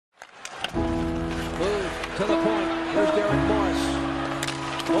to the point. Here's Derek Morris.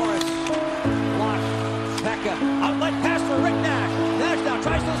 Morris, blocked. Pekka, outlet pass for Rick Nash. Nash now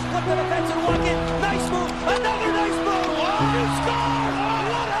tries to split the defense and walk it. Nice move. Another nice move. Oh, you score!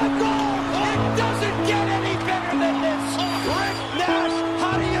 What a goal! It doesn't get any better than this. Rick Nash,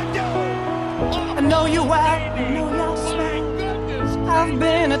 how do you do? I know you well, I know your smell. I've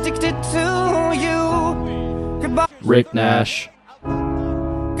been addicted to you. Goodbye, Rick Nash.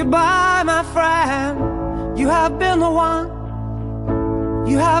 goodbye, my friend. You have been the one.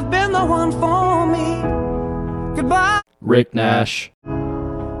 You have been the one for me. Goodbye, Rick Nash.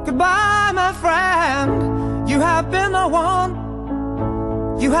 goodbye, my friend. You have been the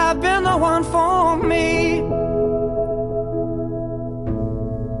one. You have been the one for me.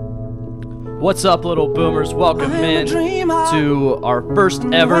 What's up, little boomers? Welcome in to our first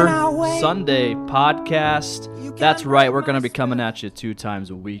ever Sunday podcast. That's right, we're going to be coming at you 2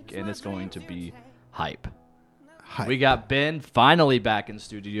 times a week, and it's going to be hype. We got Ben finally back in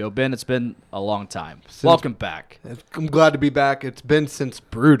studio. Ben, it's been a long time. Welcome back. I'm glad to be back. It's been since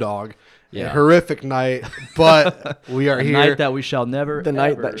Brewdog. Yeah. A horrific night, but we are A here. night that we shall never, The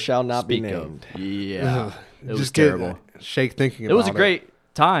night ever that shall not be speak of. named. Yeah, it was Just terrible. Shake thinking about It was a great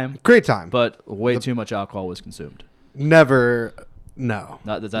time, Great time. but way too much alcohol was consumed. Never, no.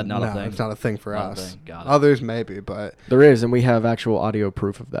 Is that not a thing? It's not a thing for Not a us. thing. Got it. Others maybe, but There is, and we have actual audio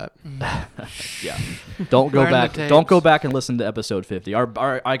proof of that. Yeah. Don't go Burn back. the Don't go tapes. back and listen to episode 50.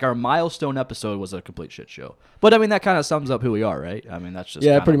 Our milestone episode was a complete shit show. But I mean that kind of sums up who we are, right? I mean that's just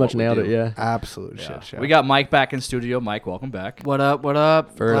Yeah, kinda pretty what much we nailed do. it, yeah. absolute Yeah. shit show. We got Mike back in studio. Mike, welcome back. What up? What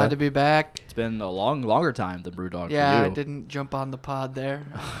up? Ferda. Glad to be back. It's been a longer time than Brewdog Yeah, for I you. didn't jump on the pod there.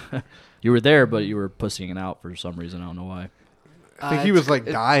 You were there, but you were pussying out for some reason. I don't know why. I think he was like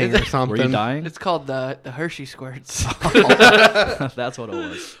dying or something. Were you dying? It's called the Hershey squirts. That's what it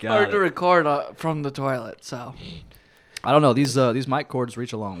was. Got Hard to it. record from the toilet, so. I don't know. These mic cords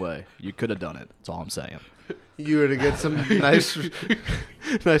reach a long way. You could have done it. That's all I'm saying. You were to get some nice,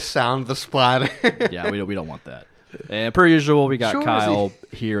 nice sound of the splatter. Yeah, we don't want that. And per usual, we got Sure, Kyle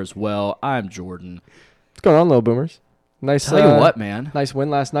here as well. I'm Jordan. What's going on, little boomers? Nice. Tell you what, man. Nice win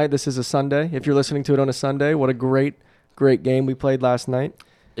last night. This is a Sunday. If you're listening to it on a Sunday, what a great game we played last night.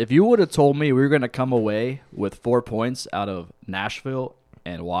 If you would have told me we were going to come away with 4 points out of Nashville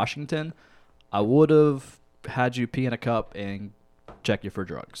and Washington, I would have had you pee in a cup and check you for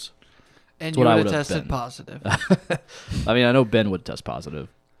drugs. And That's you what I would have would've tested been. positive. I mean, I know Ben would test positive.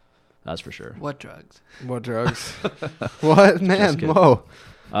 That's for sure. What drugs? What drugs? What man? kidding. Whoa!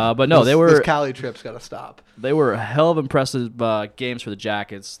 But no, they This were Cali trip's got to stop. they were hell of impressive games for the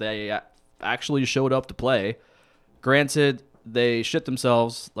Jackets. They actually showed up to play. Granted, they shit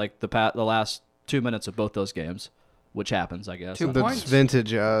themselves like the last 2 minutes of both those games, which happens, I guess. 2 That's points?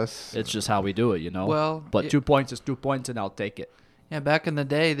 vintage us. It's just how we do it, you know. Well, but y- 2 points is 2 points, and I'll take it. Yeah, back in the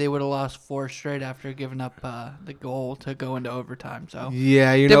day, they would have lost 4 straight after giving up the goal to go into overtime. So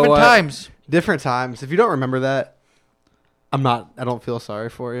Yeah, you know different what? times. Different times. If you don't remember that, I don't feel sorry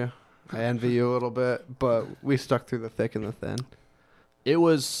for you. I envy you a little bit, but we stuck through the thick and the thin. It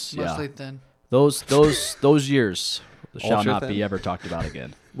was Mostly yeah. thin. Those years shall Ultra not thin. be ever talked about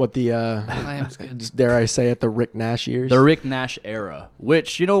again. What the, Lambskin. dare I say it, the Rick Nash years? The Rick Nash era,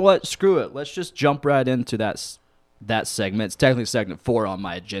 which, you know what? Screw it. Let's just jump right into that segment. It's technically segment 4 on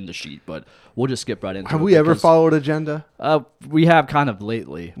my agenda sheet, but we'll just skip right into it. Have we ever because, followed agenda? We have kind of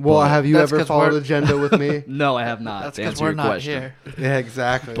lately. Well, but- have you That's ever 'cause followed we're- agenda with me? No, I have not. That's to because answer we're your not question. here. Yeah,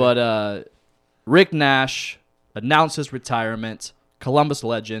 exactly. But Rick Nash announced his retirement. Columbus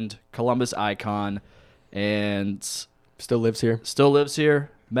legend, Columbus icon, and Still lives here. still lives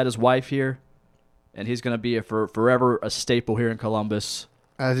here. Met his wife here, and he's gonna be forever a staple here in Columbus.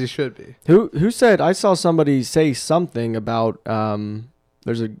 as he should be. Who said, I saw somebody say something about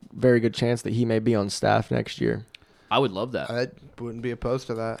there's a very good chance that he may be on staff next year. I would love that. I wouldn't be opposed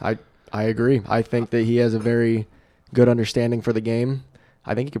to that. I agree. I think that he has a very good understanding for the game.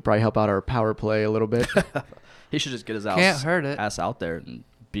 I think he could probably help out our power play a little bit. He should just get his Can't hurt it. ass out there and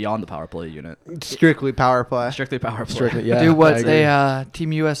be on the power play unit. Strictly power play. Strictly power play. Strictly, yeah. Do what I agree. they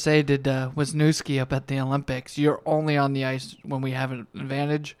Team USA did Wisniewski up at the Olympics. You're only on the ice when we have an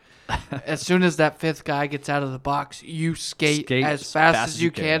advantage. As soon as that 5th guy gets out of the box, you skate as fast as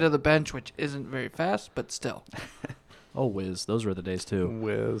you can to the bench, which isn't very fast, but still. Oh, whiz. Those were the days, too.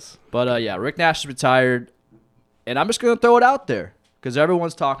 Whiz. But, yeah, Rick Nash is retired, and I'm just going to throw it out there because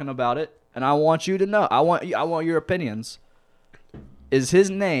everyone's talking about it, and I want you to know. I want your opinions. Is his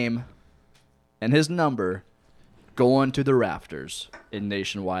name and his number going to the rafters in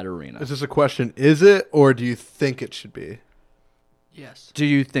Nationwide Arena? Is this a question? Is it, or do you think it should be? Yes. Do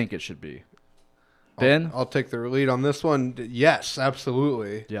you think it should be? Ben? I'll take the lead on this one. Yes,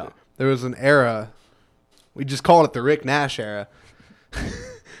 absolutely. Yeah. There was an era. We just called it the Rick Nash era.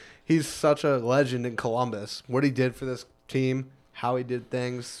 He's such a legend in Columbus. What he did for this team, how he did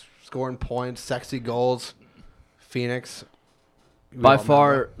things, scoring points, sexy goals. Phoenix. By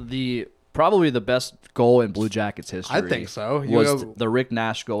far, probably the best goal in Blue Jackets history. I think so. Was the Rick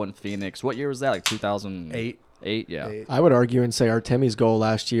Nash goal in Phoenix. What year was that? Like 2008? 8, yeah. 8. I would argue and say Artemi's goal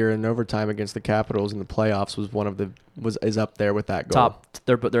last year in overtime against the Capitals in the playoffs is up there with that goal.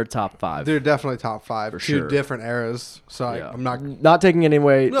 They're top 5. They're definitely top 5 For two sure. different eras. So Yeah. I'm not taking anything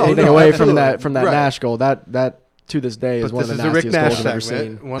away absolutely. from that Right. Nash goal. That to this day is But one this of is the a Rick nastiest Nash goals I've ever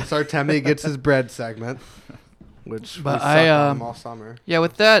segment. seen. Once Artemi gets his bread segment, which But we sucked on him all summer. Yeah,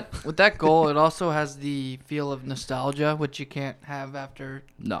 with that goal, it also has the feel of nostalgia, which you can't have after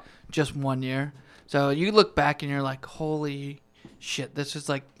No. just 1 year. So you look back and you're like, holy shit, this is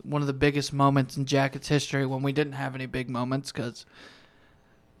like one of the biggest moments in Jackets history when we didn't have any big moments because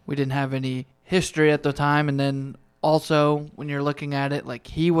we didn't have any history at the time. And then also when you're looking at it, like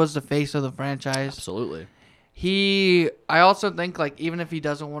he was the face of the franchise. Absolutely. I also think like even if he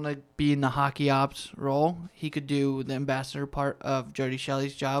doesn't want to be in the hockey ops role, he could do the ambassador part of Jody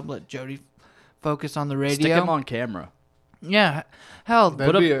Shelley's job. Let Jody focus on the radio. Stick him on camera. Yeah, hell,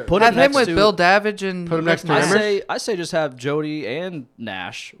 That'd be a- put have him him next with to- Bill Davidge and Put him next to Rick Rimmer? Nash. I say just have Jody and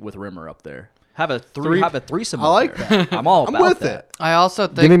Nash with Rimmer up there. Have a threesome. I up like there. I'm all I'm about with that. it. I also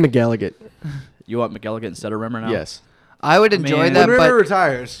Give think me McGilligan. You want McGilligan instead of Rimmer now? Yes. I would enjoy mean, that, When Rimmer but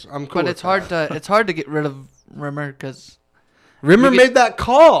retires, I'm cool. but with it's hard that. to get rid of Rimmer because Rimmer you get- made that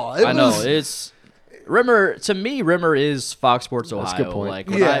call. I know it's Rimmer. To me, Rimmer is Fox Sports Ohio. That's a good point. Like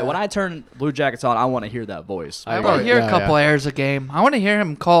Yeah. when I turn Blue Jackets on, I want to hear that voice. I Right. want to hear Yeah, a couple yeah. airs a game. I want to hear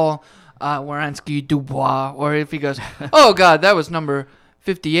him call Wierenski Dubois, or if he goes, "Oh God, that was number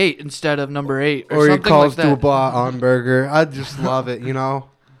 58 instead of number 8," or Or he something calls like that. Dubois on burger. I just love it, you know?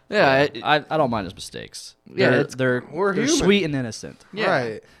 Yeah, I don't mind his mistakes. Yeah, they're we're human. sweet and innocent. yeah.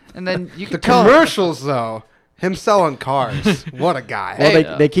 Right. And then you The can tell. commercials, though. Him selling cars. What a guy. Well,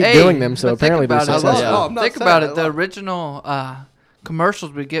 Hey, they keep doing them, so but think apparently they're about it. successful. Yeah. I'm not Think saying about I it. The love- original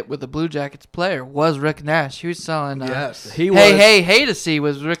commercials we get with the Blue Jackets player was Rick Nash. He was selling. Yes. He was Hey to see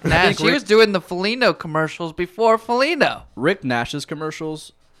was Rick Nash. think He Rick- was doing the Foligno commercials before Foligno. Rick Nash's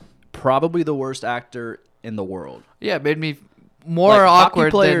commercials. Probably the worst actor in the world. Yeah, it made me more Like,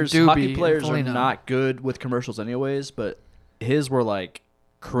 awkward Hockey than Doobie players and are Foligno. not good with commercials, anyways. But his were like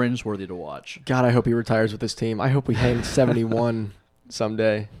cringeworthy to watch. God, I hope he retires with this team. I hope we hang 71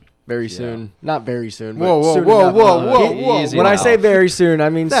 someday. Very soon. Not very soon. But Whoa, soon whoa, enough. whoa, whoa, Easy whoa. now. When I say very soon, I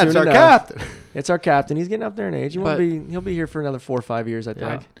mean That's soon our enough. captain. It's our captain. He's getting up there in age. But- He'll be here for another 4 or 5 years, I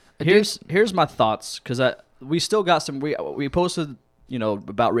think. Yeah. Here's my thoughts because we still got some. We posted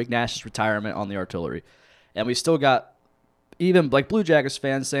about Rick Nash's retirement on the Artillery, and we still got even like Blue Jackets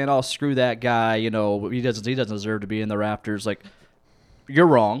fans saying, "Oh, screw that guy," he doesn't deserve to be in the rafters. Like, you're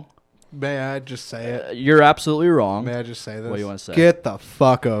wrong. May I just say it? You're absolutely wrong. May I just say this? What do you wanna say? Get the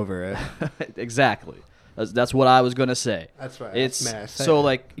fuck over it. Exactly. That's what I was gonna say. That's right. It's May I say so it?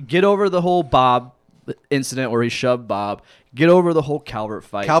 like get over the whole Bob incident where he shoved Bob. Get over the whole Calvert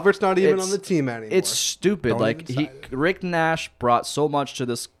fight. Calvert's not even It's- on the team anymore. It's stupid. Don't Like even cite it. Rick Nash brought so much to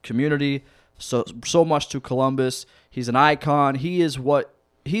this community, so much to Columbus. He's an icon. He's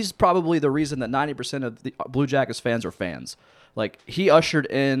probably the reason that 90% of the Blue Jackets fans are fans. Like he ushered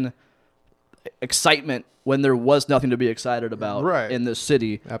in excitement when there was nothing to be excited about Right. in this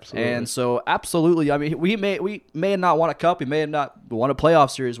city. Absolutely. And so absolutely, I mean, we may not want a cup, we may not want a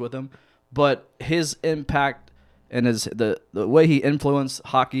playoff series with him, but his impact and the way he influenced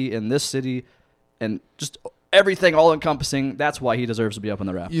hockey in this city and just everything all encompassing, that's why he deserves to be up in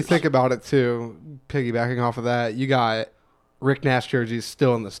the rafters. You think about it too, piggybacking off of that, you got Rick Nash jerseys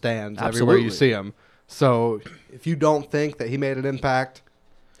still in the stands everywhere you Absolutely. see him. So if you don't think that he made an impact,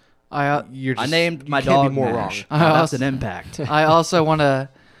 you're just, I named my you can't dog be more Nash. wrong. Now, that's an impact. I also want to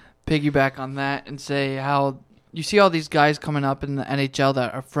piggyback on that and say how you see all these guys coming up in the NHL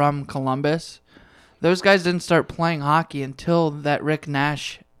that are from Columbus. Those guys didn't start playing hockey until that Rick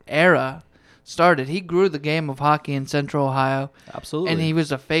Nash era started. He grew the game of hockey in Central Ohio, Absolutely. and he was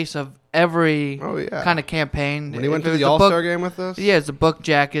the face of every Oh, yeah. kind of campaign. When he went If to it was the a All-Star book- game with us, Yeah, it's the book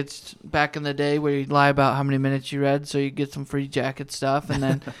jackets back in the day where you'd lie about how many minutes you read so you get some free jacket stuff. And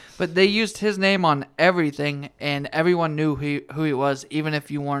then, but they used his name on everything, and everyone knew who he was, even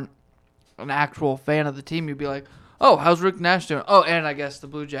if you weren't an actual fan of the team. You'd be like, "Oh, how's Rick Nash doing?" Oh, and I guess the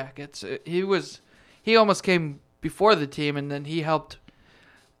Blue Jackets. He almost came before the team, and then he helped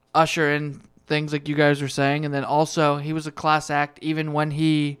usher in things like you guys were saying, and then also he was a class act even when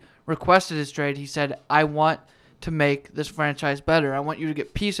he requested his trade, he said, I want to make this franchise better. I want you to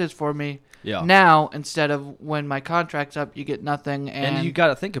get pieces for me now instead of when my contract's up, you get nothing. And you got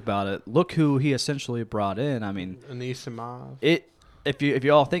to think about it. Look who he essentially brought in. I mean, Anisimov. If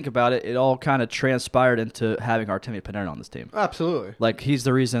you all think about it, it all kind of transpired into having Artemi Panarin on this team. Absolutely. Like, he's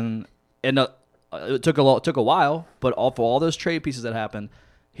the reason. And it took a while, but for all those trade pieces that happened,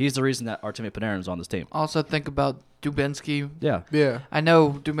 he's the reason that Artemi Panarin is on this team. Also think about Dubinsky. Yeah. I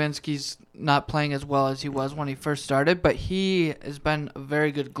know Dubinsky's not playing as well as he was when he first started, but he has been a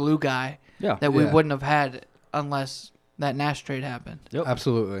very good glue guy that we wouldn't have had unless that Nash trade happened. Yep.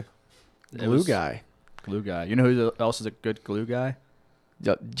 Absolutely. Glue guy. Glue guy. You know who else is a good glue guy?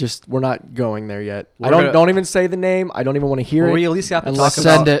 Just we're not going there yet. Don't even say the name. I don't even want to hear it. We at least have to talk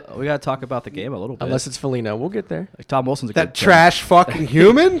about it. We got to talk about the game a little bit. Unless it's Foligno, we'll get there. Like Tom Wilson's a that good trash fucking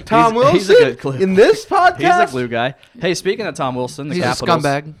human. Tom Wilson. He's a good glue. In this podcast. He's a glue guy. Hey, speaking of Tom Wilson, the He's Capitals, a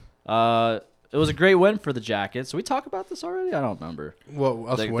scumbag. It was a great win for the Jackets. Did we talk about this already? I don't remember.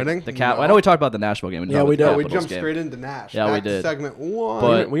 What, us winning? I know we talked about the Nashville game. Yeah, we did. We jumped straight into Nash. Yeah, we did. Segment 1.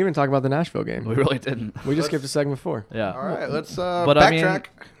 But we even talked about the Nashville game. We really didn't. We just skipped to segment 4. Yeah. All right, let's backtrack.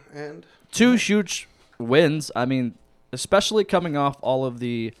 And 2 huge wins. I mean, especially coming off all of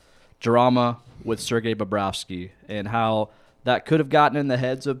the drama with Sergei Bobrovsky and how that could have gotten in the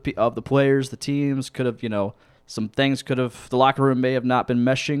heads of the players, the teams, could have, some things the locker room may have not been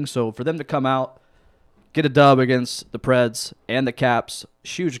meshing. So for them to come out, get a dub against the Preds and the Caps,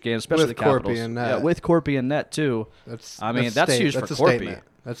 huge game, especially with the Capitals. Corpy and net. Yeah, with Corpy and net too. That's huge for Corpy. Statement.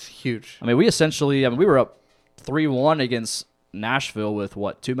 That's huge. I mean, we were up 3-1 against Nashville with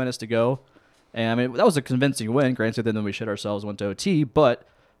 2 minutes to go, and I mean that was a convincing win. Granted, then we shit ourselves, went to OT, but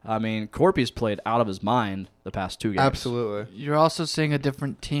I mean Corpy's played out of his mind the past 2 games. Absolutely. You're also seeing a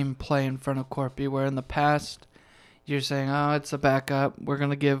different team play in front of Corpy, where in the past you're saying, "Oh, it's a backup. We're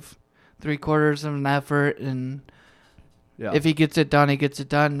gonna give 3/4 of an effort, and if he gets it done, he gets it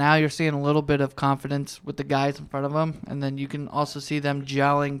done." Now you're seeing a little bit of confidence with the guys in front of him, and then you can also see them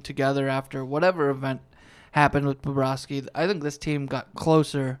gelling together after whatever event happened with Bobrovsky. I think this team got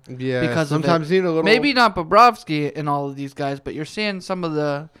closer because sometimes of it. Need a little. Maybe not Bobrovsky and all of these guys, but you're seeing some of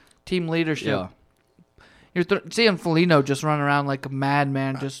the team leadership. Yeah. You're seeing Foligno just run around like a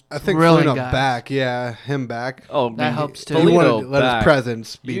madman, just I think drilling Foligno guys. back. Yeah, him back. Oh, that helps too. He Foligno wanted to let his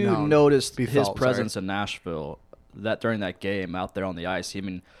presence be known. You noticed his presence in Nashville during that game out there on the ice. I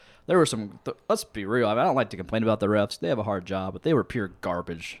mean, there were some. Let's be real. I don't like to complain about the refs. They have a hard job, but they were pure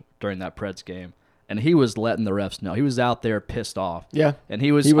garbage during that Preds game. And he was letting the refs know. He was out there pissed off. Yeah. And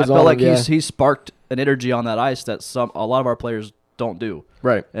he was I felt like he sparked an energy on that ice that a lot of our players don't do.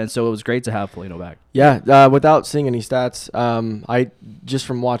 Right. And so it was great to have Foligno back. Yeah. Without seeing any stats, I just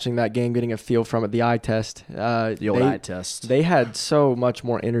from watching that game, getting a feel from it, the eye test. The old eye test. They had so much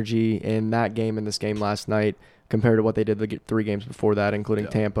more energy in that game and this game last night compared to what they did the 3 games before that, including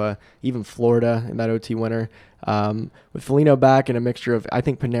Tampa, even Florida in that OT winner. With Foligno back and a mixture of, I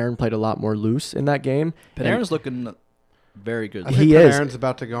think Panarin played a lot more loose in that game. Panarin's looking very good. I think Panarin's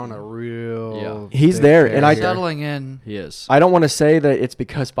about to go on a real. Yeah. He's there, and settling in. He is. I don't want to say that it's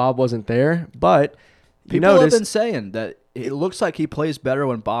because Bob wasn't there, but people have been saying that it looks like he plays better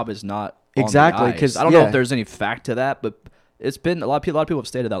when Bob is not. Exactly, because I don't know if there's any fact to that, but it's been a lot of people have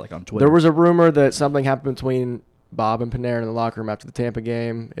stated that like on Twitter. There was a rumor that something happened between Bob and Panarin in the locker room after the Tampa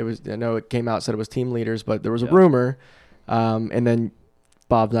game. I know it came out, said it was team leaders, but there was a rumor. And then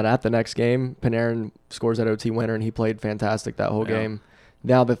Bob's not at the next game. Panarin scores that OT winner, and he played fantastic that whole game.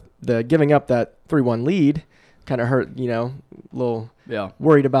 Now the giving up that 3-1 lead kind of hurt, a little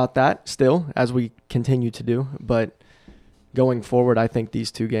worried about that still as we continue to do. But going forward, I think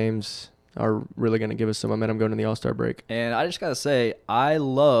these 2 games are really going to give us some momentum going into the All-Star break. And I just got to say, I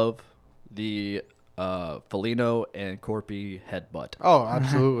love the Foligno and Corpy headbutt. Oh,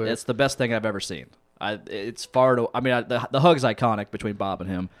 absolutely. It's the best thing I've ever seen. The hug's iconic between Bob and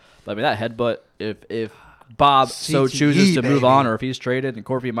him. But I mean, that headbutt, if Bob so chooses to move on or if he's traded and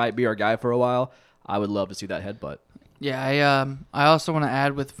Corpy might be our guy for a while, I would love to see that headbutt. Yeah, I also want to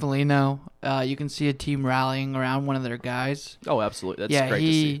add with Foligno, you can see a team rallying around one of their guys. Oh, absolutely. That's great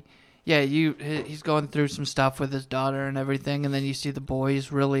to see. Yeah, he's going through some stuff with his daughter and everything, and then you see the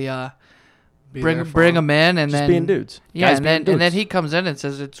boys really bring him in, and just then being dudes. Yeah, and then he comes in and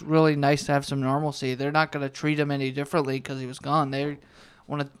says it's really nice to have some normalcy. They're not going to treat him any differently because he was gone. They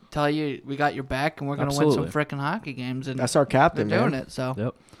want to tell you we got your back and we're going to win some freaking hockey games. And that's our captain. They're doing it. So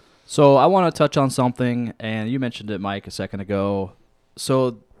yep. So I want to touch on something, and you mentioned it, Mike, a second ago.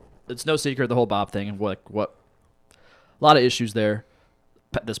 So it's no secret the whole Bob thing and what a lot of issues there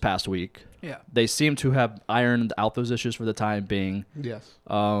this past week. Yeah. They seem to have ironed out those issues for the time being. Yes.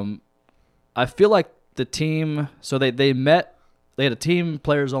 I feel like the team. So they met. They had a team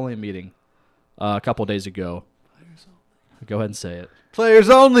players only meeting a couple days ago. Go ahead and say it. Players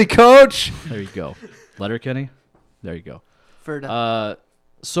only, coach. There you go. Letterkenny. There you go. Ferda.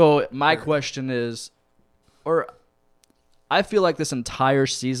 So my question is, I feel like this entire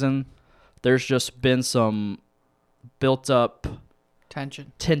season, there's just been some built-up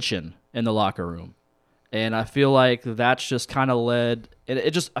tension in the locker room, and I feel like that's just kind of led. I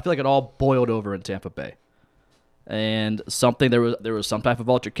feel like it all boiled over in Tampa Bay, and there was some type of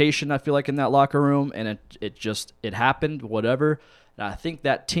altercation. I feel like in that locker room, and it happened. Whatever. And I think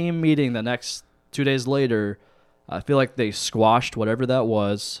that team meeting the next 2 days later, I feel like they squashed whatever that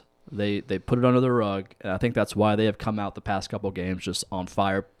was. They put it under the rug, and I think that's why they have come out the past couple games just on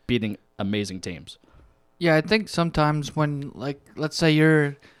fire, beating amazing teams. Yeah, I think sometimes when, like, let's say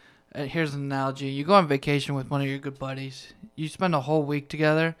you're, here's an analogy, you go on vacation with one of your good buddies, you spend a whole week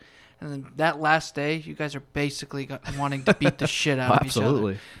together, and then that last day, you guys are basically wanting to beat the shit out of each other.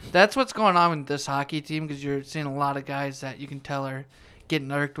 Absolutely. That's what's going on with this hockey team, because you're seeing a lot of guys that you can tell are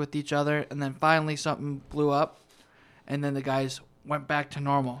getting irked with each other, and then finally something blew up, and then the guys went back to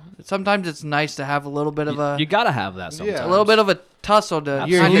normal. Sometimes it's nice to have a little bit of You got to have that sometimes. a little bit of a tussle to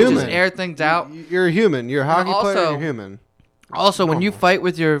You're kind of human. just air things out. You're a human. You're a hockey player. also- You're human. Also, when you fight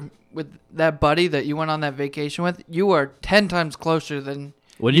with that buddy that you went on that vacation with, you are 10 times closer than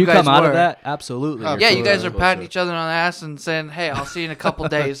When you guys come out were. of that, absolutely. Absolutely. Yeah, you guys are Absolutely. patting each other on the ass and saying, "Hey, I'll see you in a couple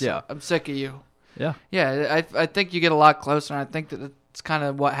days. Yeah. I'm sick of you." Yeah. Yeah, I think you get a lot closer, and I think that it's kind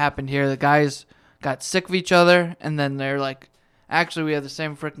of what happened here. The guys got sick of each other, and then they're like, "Actually, we have the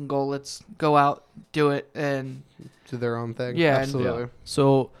same freaking goal. Let's go out, do it." And To their own thing. Yeah, and- Absolutely.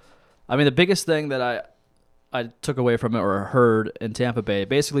 So, I mean, the biggest thing that I took away from it or heard in Tampa Bay,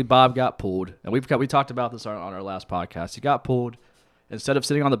 basically Bob got pulled, and we talked about this on our last podcast. He got pulled. Instead of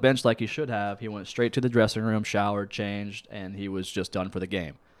sitting on the bench like he should have, he went straight to the dressing room, showered, changed, and he was just done for the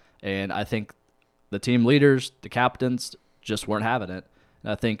game. And I think the team leaders, the captains, just weren't having it.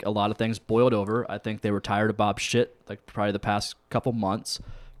 And I think a lot of things boiled over. I think they were tired of Bob's shit, like probably the past couple months,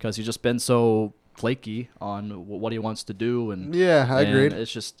 because he's just been so flaky on what he wants to do. And Yeah, I agreed.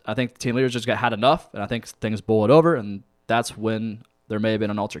 It's just, I think the team leaders just had enough, and I think things boiled over, and that's when there may have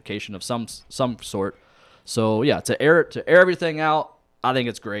been an altercation of some sort. So yeah, to air everything out, I think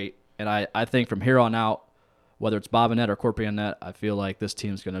it's great, and I think from here on out, whether it's Bob Annette or Corpy Annette, I feel like this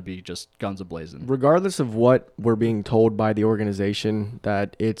team's going to be just guns a-blazing. Regardless of what we're being told by the organization,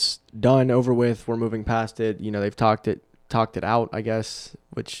 that it's done, over with, we're moving past it. You know, they've talked it out, I guess,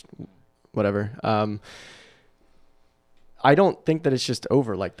 which, whatever. I don't think that it's just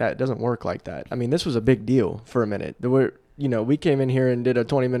over like that. It doesn't work like that. I mean, this was a big deal for a minute. We came in here and did a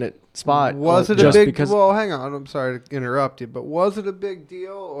 20-minute spot. Was it just a big? because Well, hang on. I'm sorry to interrupt you, but was it a big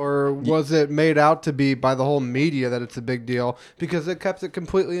deal, or was it made out to be by the whole media that it's a big deal because it kept it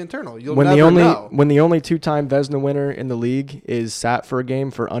completely internal? You'll never know. When the only two-time Vezina winner in the league is sat for a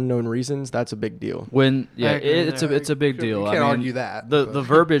game for unknown reasons, that's a big deal. It's a big deal. You can't argue that. The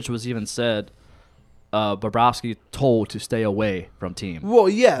verbiage was even said. Bobrovsky told to stay away from team. Well,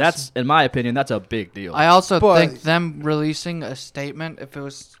 yes. That's, in my opinion, that's a big deal. I also But- think them releasing a statement, if it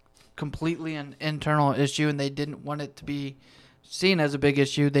was completely an internal issue and they didn't want it to be seen as a big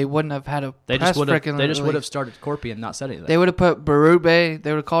issue, they wouldn't have had a They press just would have. frickin' They just would have release. started Corpy and not said anything. They would have put Berube.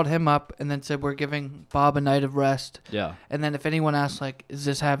 They would have called him up and then said, "We're giving Bob a night of rest." Yeah. And then if anyone asks, like, "Does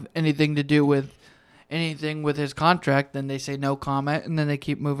this have anything to do with anything with his contract?" then they say no comment, and then they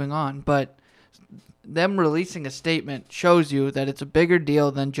keep moving on. But them releasing a statement shows you that it's a bigger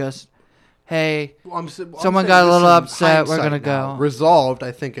deal than just, "Hey, someone got a little upset, we're gonna go." Resolved.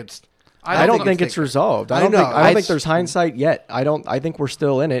 I think it's. I don't think it's resolved. I don't know. think there's hindsight yet. I think we're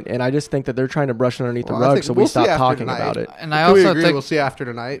still in it, and I just think that they're trying to brush it underneath the Well, I rug think so we'll we stop see after talking tonight. about it. And I Can we also agree think we'll see after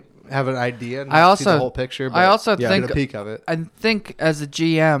tonight. Have an idea. And I also- see the whole picture. But I also get think a peek of it. I think as a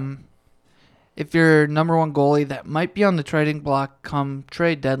GM, if your number one goalie that might be on the trading block come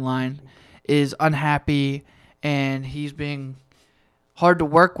trade deadline is unhappy and he's being hard to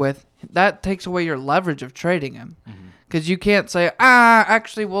work with, that takes away your leverage of trading him. Because you can't say,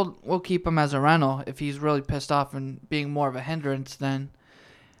 actually, we'll keep him as a rental if he's really pissed off and being more of a hindrance than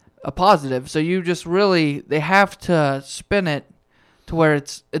a positive. So you just they have to spin it to where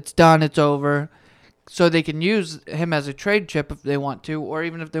it's done, it's over, so they can use him as a trade chip if they want to, or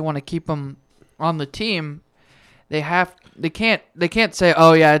even if they want to keep him on the team, they can't say,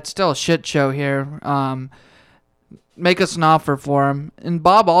 "Oh yeah, it's still a shit show here. Make us an offer for him." And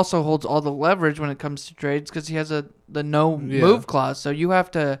Bob also holds all the leverage when it comes to trades because he has the no move clause. So you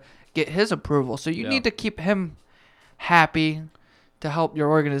have to get his approval. So you need to keep him happy to help your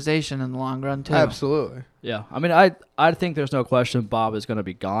organization in the long run too. Absolutely. Yeah, I mean, I think there's no question Bob is going to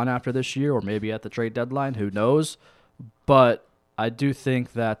be gone after this year, or maybe at the trade deadline. Who knows? But I do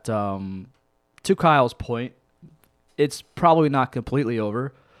think that, to Kyle's point, it's probably not completely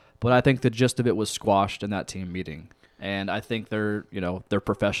over, but I think the gist of it was squashed in that team meeting. And I think they're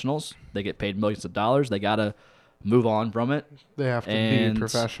professionals. They get paid millions of dollars. They got to move on from it. They have to be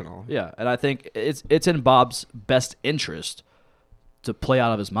professional. Yeah, and I think it's in Bob's best interest to play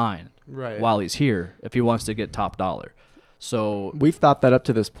out of his mind while he's here if he wants to get top dollar. So we've thought that up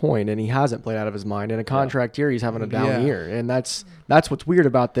to this point, and he hasn't played out of his mind. In a contract year, he's having a down year, and that's what's weird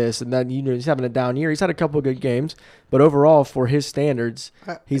about this. And then he's having a down year. He's had a couple of good games, but overall, for his standards,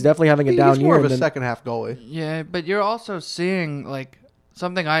 he's definitely having a down year. He's more of a second half goalie. Yeah, but you're also seeing like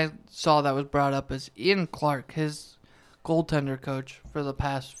something I saw that was brought up is Ian Clark, his goaltender coach for the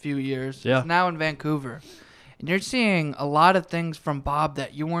past few years, is now in Vancouver. And you're seeing a lot of things from Bob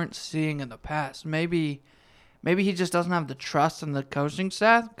that you weren't seeing in the past. Maybe he just doesn't have the trust in the coaching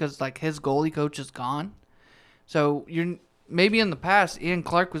staff because like his goalie coach is gone. So maybe in the past, Ian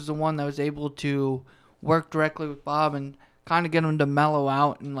Clark was the one that was able to work directly with Bob and kind of get him to mellow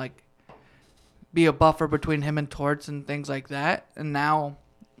out and like be a buffer between him and Torts and things like that. And now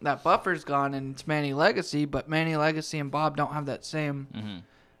that buffer's gone and it's Manny Legacy, but Manny Legacy and Bob don't have that same. Mm-hmm.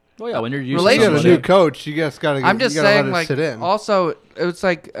 Well, yeah, when you're used to a new coach, you just got to. I'm just saying, like, sit in. Also, it was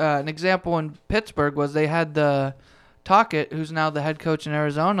like an example in Pittsburgh was they had the Tocchet, who's now the head coach in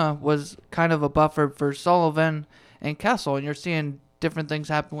Arizona, was kind of a buffer for Sullivan and Kessel, and you're seeing different things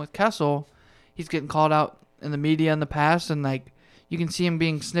happen with Kessel. He's getting called out in the media in the past, and like you can see him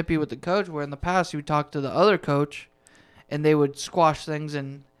being snippy with the coach. Where in the past, he would talk to the other coach, and they would squash things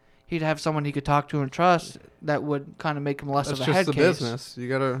and. He'd have someone he could talk to and trust that would kind of make him less of a head case. That's just the business. You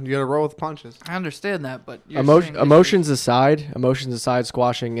gotta roll with the punches. I understand that, but emotions aside,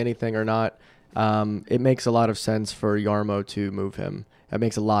 squashing anything or not, it makes a lot of sense for Jarmo to move him. It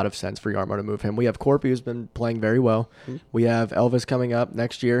makes a lot of sense for Jarmo to move him. We have Corpy, who's been playing very well. Mm-hmm. We have Elvis coming up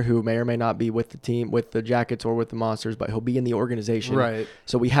next year, who may or may not be with the team, with the Jackets or with the Monsters, but he'll be in the organization. Right.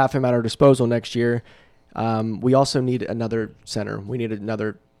 So we have him at our disposal next year. We also need another center. We need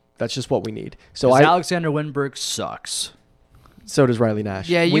another. That's just what we need. So Alexander Wennberg sucks. So does Riley Nash.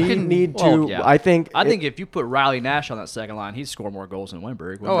 Yeah, we need to. Yeah. I think if you put Riley Nash on that second line, he'd score more goals than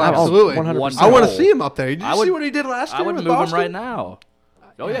Wennberg. Oh, absolutely. 100%. I want to see him up there. Did you see what he did last year? I would with move Boston? him right now.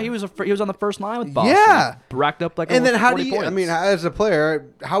 Oh yeah, he was on the first line with Boston. Yeah, racked up like. And then how do 40 you? points. I mean, as a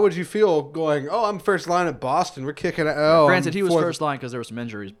player, how would you feel going? Oh, I'm first line at Boston. We're kicking. Granted, he was first line because there were some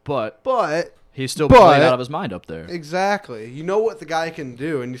injuries, but he still played out of his mind up there. Exactly. You know what the guy can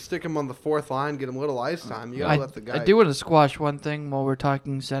do, and you stick him on the fourth line, get him a little ice time. You gotta let the guy. I do want to squash one thing while we're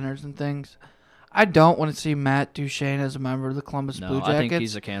talking centers and things. I don't want to see Matt Duchene as a member of the Columbus Blue Jackets. I think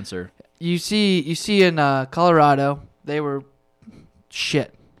he's a cancer. You see in Colorado, they were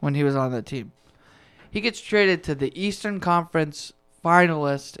shit when he was on that team. He gets traded to the Eastern Conference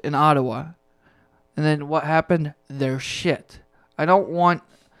finalist in Ottawa. And then what happened? They're shit. I don't want...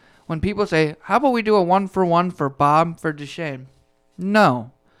 When people say, how about we do a 1-for-1 for Bob for Duchene?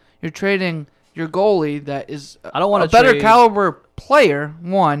 No. You're trading your goalie that is a better caliber player,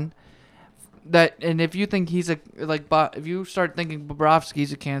 one. And if you think he's if you start thinking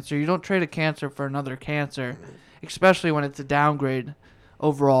Bobrovsky's a cancer, you don't trade a cancer for another cancer, especially when it's a downgrade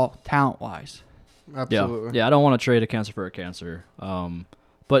overall talent-wise. Absolutely. Yeah, I don't want to trade a cancer for a cancer.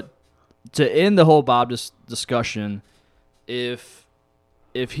 But to end the whole Bob discussion, if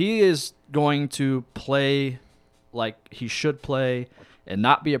he is going to play like he should play and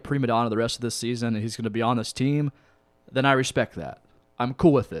not be a prima donna the rest of this season, and he's going to be on this team, then I respect that. I'm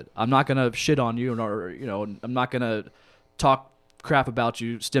cool with it. I'm not going to shit on you, or I'm not going to talk crap about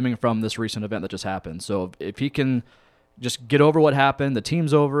you stemming from this recent event that just happened. So if he can just get over what happened, the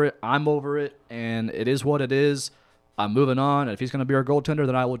team's over it, I'm over it, and it is what it is. I'm moving on. And if he's going to be our goaltender,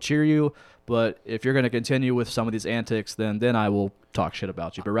 then I will cheer you. But if you're going to continue with some of these antics, then I will talk shit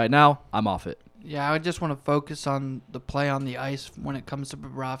about you. But right now, I'm off it. Yeah, I just want to focus on the play on the ice when it comes to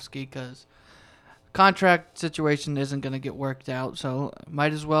Bobrovsky, because contract situation isn't going to get worked out. So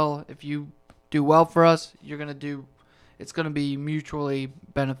might as well, if you do well for us, it's going to be mutually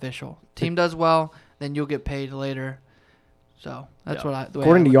beneficial. Team does well, then you'll get paid later. So that's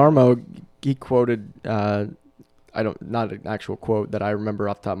according to Jarmo, he quoted, not an actual quote that I remember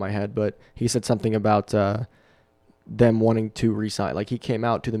off the top of my head, but he said something about them wanting to re-sign. Like, he came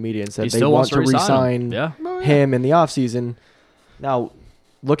out to the media and said they want to re-sign him in the offseason. Now,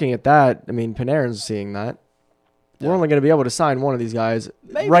 looking at that, I mean, Panarin's seeing that. We're only going to be able to sign one of these guys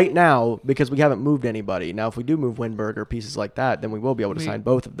right now because we haven't moved anybody. Now, if we do move Winberg or pieces like that, then we will be able to sign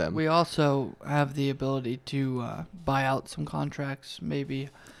both of them. We also have the ability to buy out some contracts, maybe.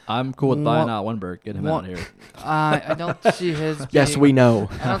 I'm cool with buying out Winberg. Get him out of here. I don't see his. Yes, we know.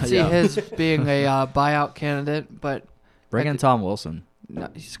 I don't see his being a buyout candidate, but bring in Tom Wilson. No,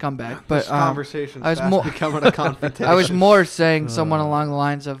 he's come back. But conversation's I was becoming a confrontation. I was more saying someone along the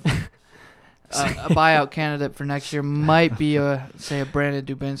lines of a buyout candidate for next year might be a Brandon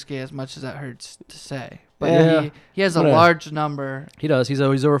Dubinsky, as much as that hurts to say. But he has a large number. He does. He's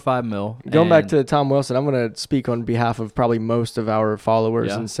over $5 million. Going back to Tom Wilson, I'm going to speak on behalf of probably most of our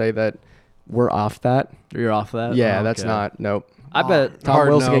followers and say that we're off that. You're off that? Yeah, that's not. Nope. I bet Tom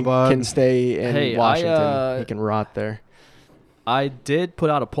Wilson can stay in Washington. He can rot there. I did put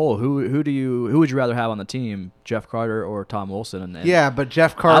out a poll. Who would you rather have on the team, Jeff Carter or Tom Wilson? And but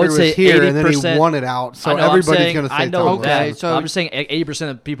Jeff Carter was here and then he won it out, so everybody's going to say Tom Wilson. Okay, so I'm just saying 80%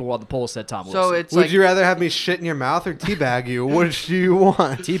 of people on the poll said Tom Wilson. So it's would you rather have me shit in your mouth or teabag you? Which do you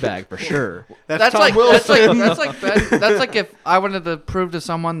want? Teabag for sure. That's Tom Wilson. That's like if I wanted to prove to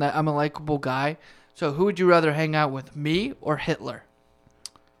someone that I'm a likable guy. So who would you rather hang out with, me or Hitler?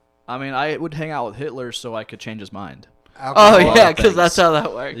 I mean, I would hang out with Hitler so I could change his mind. Oh, yeah, because that's how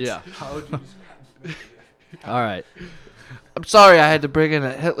that works. Yeah. All right. I'm sorry I had to bring in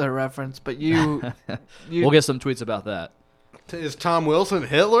a Hitler reference, but you we'll get some tweets about that. Is Tom Wilson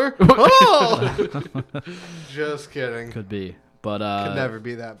Hitler? Oh! Just kidding. Could be. But could never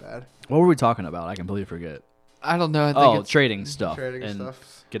be that bad. What were we talking about? I completely forget. I don't know. I think it's trading stuff. Trading and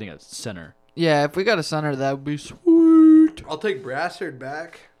stuff. Getting a center. Yeah, if we got a center, that would be sweet. I'll take Brassard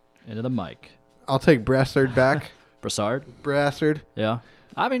back. Into the mic. I'll take Brassard back. Brassard? Yeah.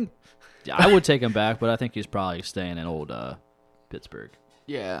 I mean, I would take him back, but I think he's probably staying in old Pittsburgh.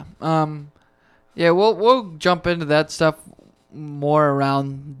 Yeah. Yeah, we'll jump into that stuff more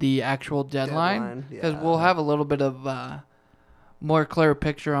around the actual deadline because we'll have a little bit of more clear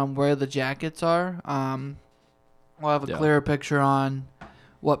picture on where the Jackets are. We'll have a clearer picture on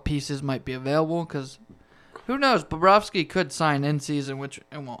what pieces might be available because who knows? Bobrovsky could sign in season, which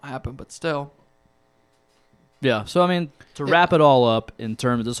it won't happen, but still. Yeah, so I mean, to wrap it all up in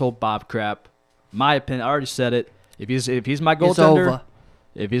terms of this whole Bob crap, my opinion, I already said it. If he's my goaltender,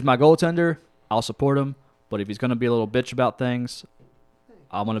 I'll support him. But if he's gonna be a little bitch about things,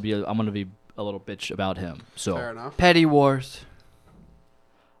 I'm gonna be a little bitch about him. So fair enough. Petty wars.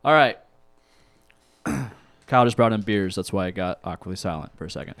 All right. Kyle just brought in beers. That's why I got awkwardly silent for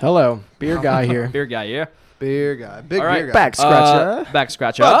a second. Hello, beer guy here. Beer guy, yeah. Beer guy, big right. beer guy. Back scratcher. Back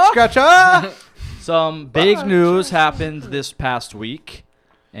scratcher. Back scratcher. Some big news happened this past week,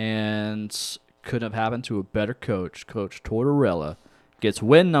 and couldn't have happened to a better coach. Coach Tortorella gets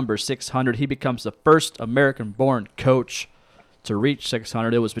win number 600. He becomes the first American-born coach to reach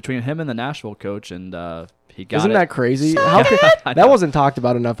 600. It was between him and the Nashville coach, and he got Isn't it. that crazy? That wasn't talked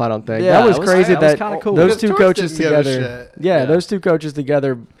about enough, I don't think. Yeah, that was crazy that cool. those two coaches didn't give a together. shit. Yeah, those two coaches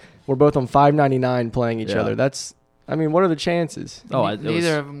together were both on $5.99 playing each Yeah. other. That's, I mean, what are the chances?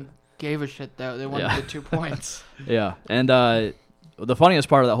 Neither of them gave a shit, though. They wanted the 2 points. Yeah, and the funniest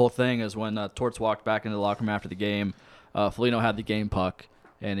part of that whole thing is when Torts walked back into the locker room after the game. Foligno had the game puck,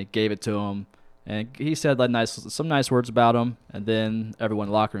 and he gave it to him, and he said some nice words about him, and then everyone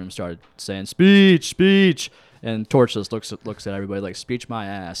in the locker room started saying, speech, and Torts just looks at everybody like, speech my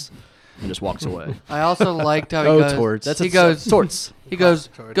ass, and just walks away. I also liked how he goes. Torts. Torts. He goes,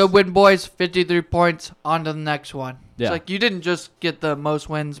 good win, boys, 53 points, on to the next one. Yeah. It's like you didn't just get the most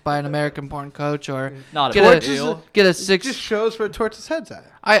wins by an American-born coach or Not get a a big deal. get a It six. just shows where Torts' head's at.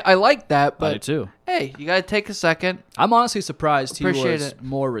 I like that, I do but too. hey, you got to take a second. I'm honestly surprised he Appreciate was it.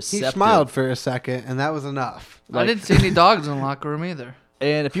 more He receptive. smiled for a second, and that was enough. I didn't see any dogs in the locker room either.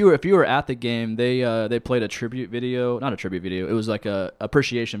 And if you were at the game, they played a tribute video. Not a tribute video. It was like a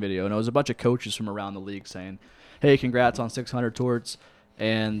appreciation video, and it was a bunch of coaches from around the league saying, "Hey, congrats on 600 Torts."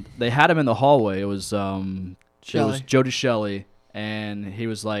 And they had him in the hallway. It was Jody Shelley, and he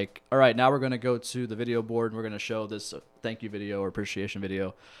was like, "All right, now we're going to go to the video board, and we're going to show this thank you video or appreciation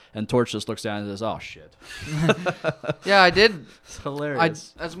video." And Torch just looks down and says, "Oh shit." Yeah, I did. It's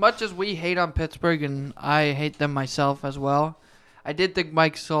hilarious. As much as we hate on Pittsburgh, and I hate them myself as well, I did think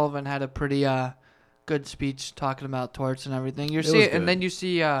Mike Sullivan had a pretty good speech talking about Torts and everything. And then you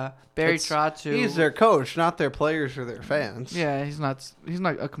see Barry Trotz, who He's their coach, not their players or their fans. yeah, he's not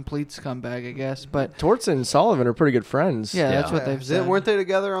a complete scumbag, I guess, but Torts and Sullivan are pretty good friends. yeah, that's what they've said. Weren't they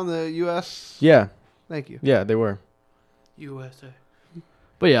together on the U.S.? Yeah. Thank you. Yeah, they were. USA.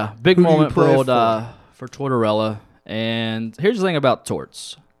 But yeah, big Who do you moment for play old for? for Tortorella. And here's the thing about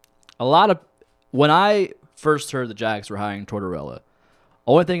Torts. When I first heard the Jags were hiring Tortorella,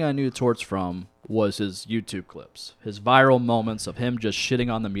 only thing I knew Torts from was his YouTube clips, his viral moments of him just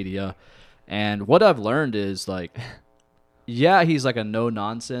shitting on the media. And what I've learned is, like, yeah, he's like a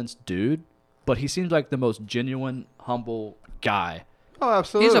no-nonsense dude, but he seems like the most genuine, humble guy. Oh,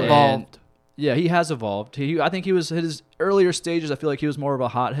 absolutely. He's evolved. Yeah, he has evolved. I think he was in his earlier stages. I feel like he was more of a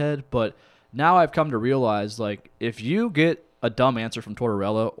hothead, but now I've come to realize, like, if you get a dumb answer from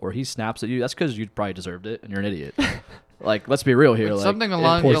Tortorella or he snaps at you, that's because you probably deserved it and you're an idiot. Like, let's be real here. It's like, something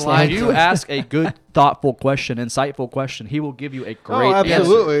along the lines. If you ask a good, thoughtful question, insightful question, he will give you a great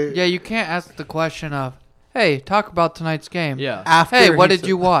absolutely. answer. Yeah, you can't ask the question of, hey, talk about tonight's game. Yeah. After Hey, what he did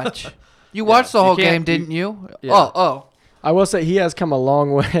you watch? You watched the you whole can't- game, didn't you? Yeah. Oh. I will say he has come a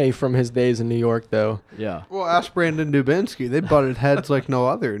long way from his days in New York, though. Yeah. Well, ask Brandon Dubinsky. They butted heads like no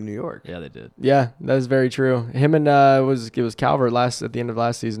other in New York. Yeah, they did. Yeah, that is very true. Him and it was Calvert at the end of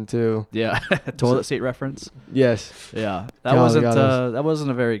last season too. Yeah. Toilet seat reference. Yes. Yeah. That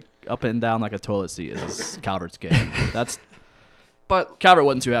wasn't a very up and down like a toilet seat is Calvert's game. But Calvert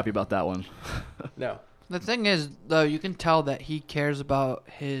wasn't too happy about that one. No. the thing is, though, you can tell that he cares about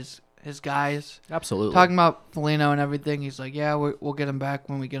his guys. Absolutely. Talking about Foligno and everything, he's like, yeah, we'll get him back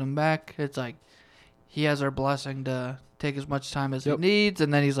when we get him back. It's like he has our blessing to take as much time as he needs.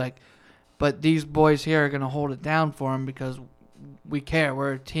 And then he's like, but these boys here are going to hold it down for him because we care.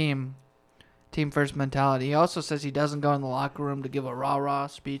 We're a team first mentality. He also says he doesn't go in the locker room to give a rah-rah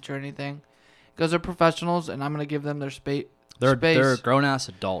speech or anything because they're professionals and I'm going to give them their space. They're grown-ass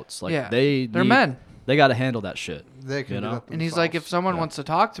adults. Like, Yeah. they're men. They got to handle that shit. They can You do know? that And he's like, if themselves. someone wants to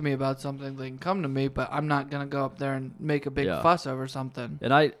talk to me about something, they can come to me, but I'm not going to go up there and make a big fuss over something.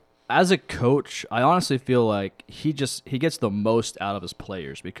 And as a coach, I honestly feel like he gets the most out of his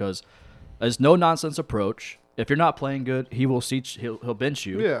players because there's no nonsense approach. If you're not playing good, he'll bench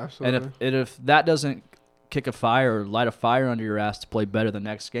you. Yeah, absolutely. And if that doesn't kick a fire or light a fire under your ass to play better the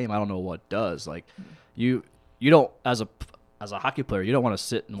next game, I don't know what does. Like you don't as a hockey player, you don't want to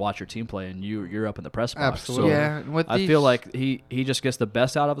sit and watch your team play and you're up in the press box. Absolutely. So Yeah, and with I feel like he just gets the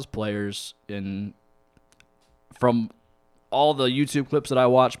best out of his players from all the YouTube clips that I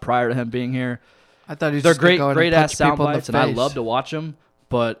watched prior to him being here. I thought he was They're just gonna go in great and ass punch sound people in the bites, and I face. love to watch them.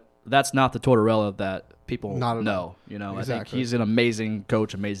 But that's not the Tortorella that people Not at know. all. You know, I think Exactly. he's an amazing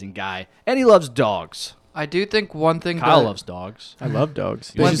coach, amazing guy, and he loves dogs. I do think one thing Kyle that loves dogs. I love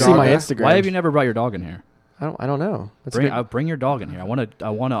dogs. You You like should see my dog, huh? Instagram. Why have you never brought your dog in here? I don't know. That's good. Bring your dog in here. I want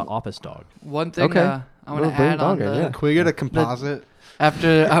an office dog. one thing Okay. I want We'll to bring add a on dog in, the yeah. Can we get a composite?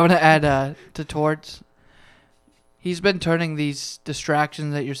 after I want to add to Torts. He's been turning these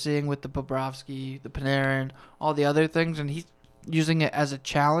distractions that you're seeing with the Bobrovsky, the Panarin, all the other things, and he's using it as a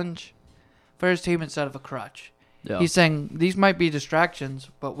challenge for his team instead of a crutch. Yeah. He's saying these might be distractions,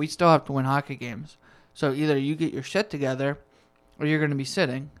 but we still have to win hockey games. So either you get your shit together or you're going to be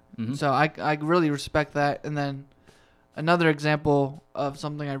sitting. Mhm. So I really respect that. And then another example of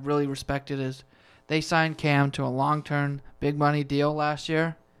something I really respected is they signed Cam to a long-term big money deal last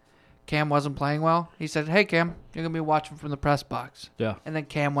year. Cam wasn't playing well. He said, hey, Cam, you're going to be watching from the press box. Yeah. And then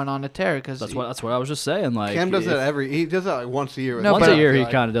Cam went on to tear because That's what I was just saying. Like Cam does if- that he does that like once a year. with No, once but- a year he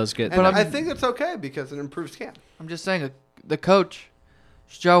like- kind of does get. And But I think it's okay because it improves Cam. I'm just saying the coach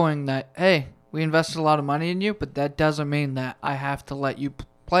showing that, hey, we invested a lot of money in you, but that doesn't mean that I have to let you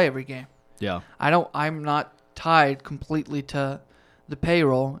play every game. yeah. I'm not tied completely to the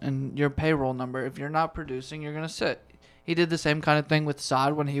payroll and your payroll number. If you're not producing, you're going to sit. He did the same kind of thing with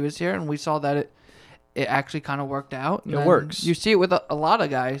Saad when he was here, and we saw that it actually kind of worked out. And It then works. You see it with a lot of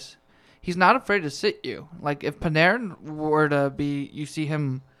guys. He's not afraid to sit you. Like if Panarin were to be, you see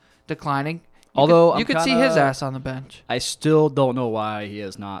him declining. Although you I'm could see his kinda- ass on the bench. I still don't know why he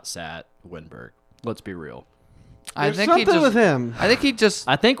has not sat Winberg. Let's be real. There's something with him. I think he just.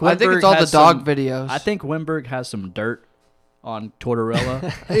 I think I think Winberg it's all the has dog some- videos. I think Winberg has some dirt on Tortorella.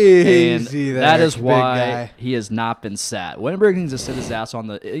 and Easy there, that is big why guy. he has not been sat. Winberg needs to sit his ass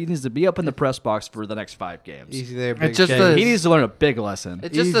on he needs to be up in the press box for the next 5 games. Easy there, big It's just Okay? the- He needs to learn a big lesson.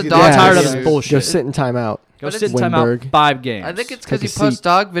 It's just Easy the there. dog. I'm tired of Yeah. this bullshit. Go sit in timeout. Go But sit in it's- timeout Winberg. 5 games. I think it's because Take he a posts seat.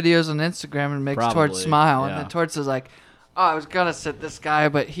 dog videos on Instagram and makes Probably, Torts smile, yeah. and then Torts is like, "Oh, I was gonna sit this guy,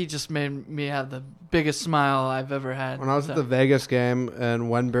 but he just made me have the biggest smile I've ever had." When I was So- at the Vegas game and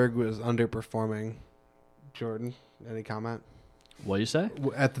Wenberg was underperforming, Jordan, any comment? What do you say?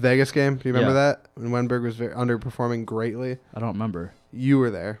 At the Vegas game, do you remember Yeah. that? When Wenberg was underperforming greatly. I don't remember. You were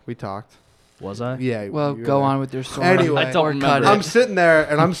there. We talked. Was I? Yeah. well, you were go there. on with your story. Anyway. I don't Or cut remember. it. I'm sitting there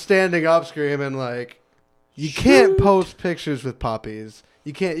and I'm standing up screaming like, you can't post pictures with puppies.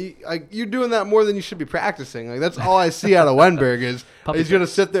 You can't. You're doing that more than you should be practicing. Like that's all I see out of Wenberg is he's gonna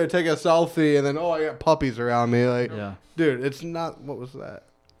sit there, take a selfie, and then I got puppies around me. Like, dude, it's not. What was that?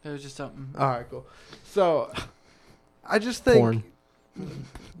 It was just something. All right, cool. So, I just think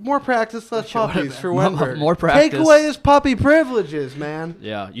more practice, less puppies for Wenberg. More practice. Take away his puppy privileges, man.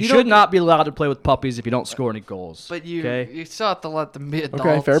 Yeah, you should not be allowed to play with puppies if you don't score any goals. But you still have to let them be adults.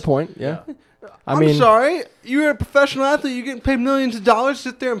 Okay, fair point. Yeah. I'm sorry. You're a professional athlete. You're getting paid millions of dollars to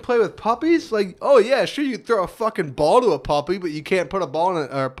sit there and play with puppies? Like, oh, yeah, sure, you throw a fucking ball to a puppy, but you can't put a ball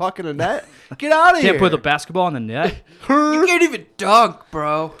or a puck in a net? Get out of here. Can't put a basketball in the net? You can't even dunk,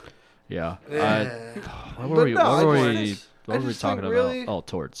 bro. Yeah. What were we talking about? Oh,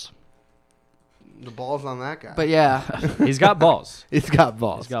 Torts. The ball's on that guy. But, yeah. He's got balls. He's got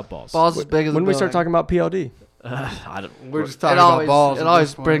balls. Balls as big as when we start talking about PLD? We're just talking about balls. It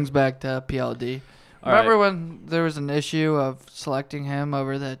always brings back to PLD. Remember when there was an issue of selecting him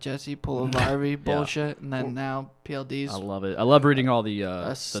over that Jesse Puljujarvi bullshit, and then now PLD's. I love it. I love reading all the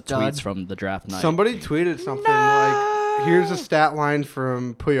tweets from the draft night. Somebody tweeted something like, "Here's a stat line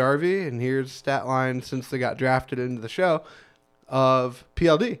from Puljujarvi, and here's a stat line since they got drafted into the show of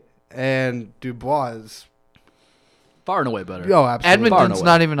PLD." And Dubois is far and away better. Oh, absolutely. Edmonton's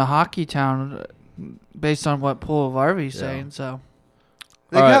not even a hockey town, based on what Puljujarvi's saying. So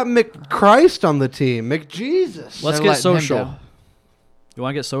they got McChrist on the team. McJesus. Let's get social. You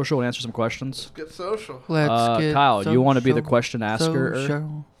want to get social and answer some questions? Let's get social. Let's get Kyle, social. you want to be the question asker?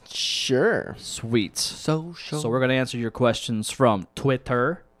 Social. Sure. Sweet. Social. So we're going to answer your questions from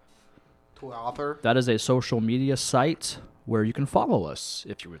Twitter. Twitter. That is a social media site where you can follow us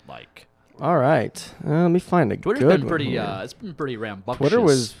if you would like. All right. Let me find a Twitter's good been pretty. one. It's been pretty rambunctious. Twitter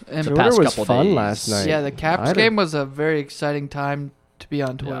was fun days. last night. Yeah, the Caps game was a very exciting time to be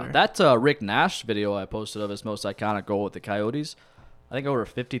on Twitter. Yeah, that Rick Nash video I posted of his most iconic goal with the Coyotes, I think over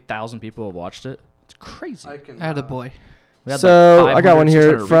 50,000 people have watched it. It's crazy. Attaboy. So I got one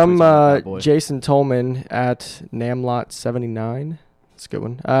here from Jason Tolman at Namlot79. That's a good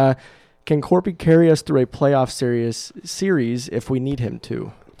one. Can Corpy carry us through a playoff series if we need him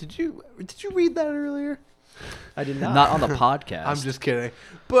to? Did you read that earlier? I did not. Not on the podcast. I'm just kidding.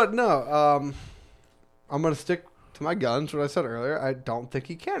 But no, I'm going to stick to my guns. What I said earlier, I don't think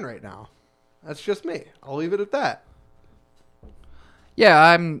he can right now. That's just me. I'll leave it at that.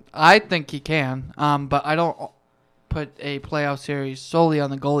 Yeah, I think he can. But I don't put a playoff series solely on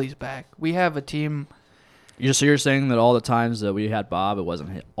the goalie's back. We have a team. So you're saying that all the times that we had Bob, it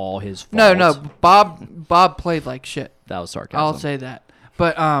wasn't all his fault? No. Bob played like shit. That was sarcasm. I'll say that.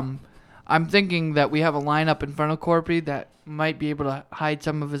 But I'm thinking that we have a lineup in front of Corpy that might be able to hide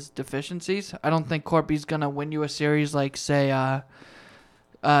some of his deficiencies. I don't think Corpy's going to win you a series like, say,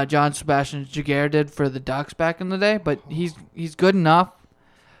 John Sebastian Jaguar did for the Ducks back in the day. But he's good enough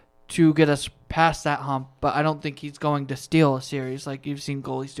to get us past that hump. But I don't think he's going to steal a series like you've seen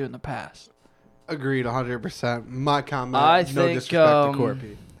goalies do in the past. Agreed 100%. My comment, I no think, disrespect to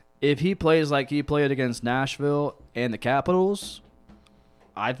Corpy. If he plays like he played against Nashville and the Capitals,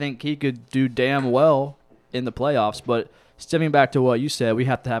 I think he could do damn well in the playoffs. But stemming back to what you said, we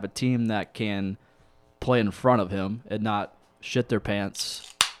have to have a team that can play in front of him and not shit their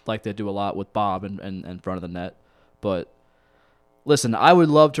pants like they do a lot with Bob in front of the net. But listen, I would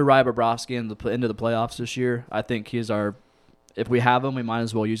love to ride Bobrovsky into the playoffs this year. I think he's our... If we have him, we might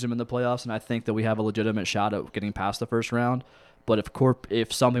as well use him in the playoffs, and I think that we have a legitimate shot at getting past the first round. But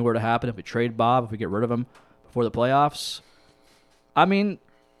if something were to happen, if we trade Bob, if we get rid of him before the playoffs, I mean,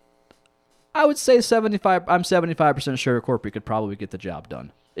 I would say 75. I'm 75% sure Corpy could probably get the job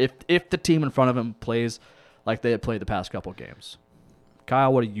done if the team in front of him plays like they had played the past couple games.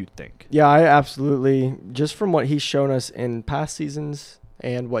 Kyle, what do you think? Yeah, I absolutely, just from what he's shown us in past seasons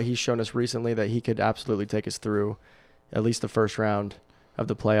and what he's shown us recently, that he could absolutely take us through at least the first round of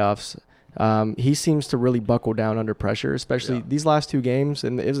the playoffs. He seems to really buckle down under pressure, especially these last two games.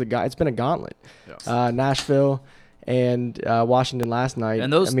 And it's been a gauntlet. Yeah. Nashville and Washington last night.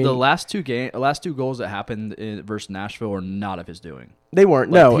 And the last two goals that happened versus Nashville were not of his doing. They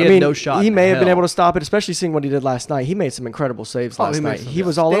weren't. Like, he had no shot. He may have been able to stop it, especially seeing what he did last night. He made some incredible saves last night. He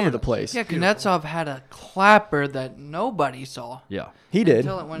was all over the place. Yeah, Kuznetsov had a clapper that nobody saw. Yeah, he did.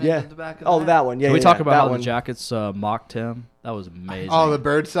 Until it went into the back of the net. That one. Yeah. Can we talk about how the Jackets mocked him? That was amazing. Oh, the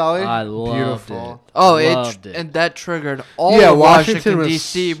bird sally? I loved it. Oh, and that triggered all of Washington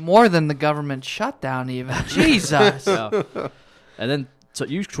D.C. more than the government shutdown even. Jesus. Yeah. And then so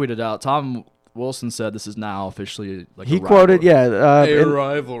you tweeted out, Tom Wilson said this is now officially like He a quoted, rivalry. in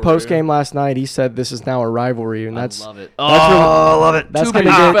rivalry. post game last night. He said this is now a rivalry, and I that's love it. I love it. that's To gonna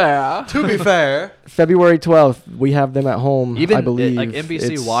be get fair. To be fair, February 12th. We have them at home. Even I believe like NBC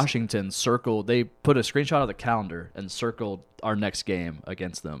It's- Washington circled. They put a screenshot of the calendar and circled our next game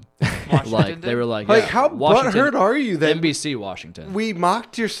against them. Washington Like they did? were like, like yeah, how Washington, butthurt are you that NBC Washington. we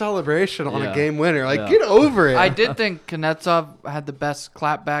mocked your celebration on Yeah. a game winner? Like, Yeah. get over it. I did think Kuznetsov had the best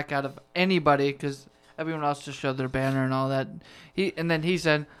clapback out of anybody because everyone else just showed their banner and all that. Then he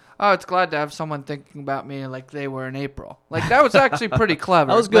said, "Oh, it's glad to have someone thinking about me like they were in April." Like that was actually pretty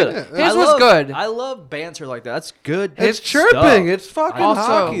clever. That was good. Like, I his was love- good. I love banter like that. That's good. It's stuff. chirping. It's fucking Also,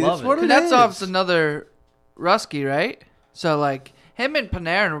 hockey. love That's what it. it Kuznetsov's is. another Rusky, right? So like him and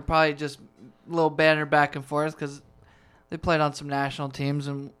Panarin were probably just a little banner back and forth because they played on some national teams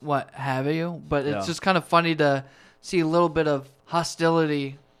and what have you. But it's Yeah. just kind of funny to see a little bit of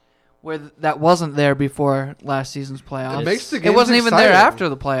hostility where that wasn't there before last season's playoffs. It makes the It games wasn't even there exciting. after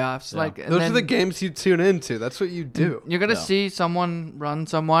the playoffs. Yeah. Like and Those are then the games you tune into. That's what you do. You're gonna Yeah. see someone run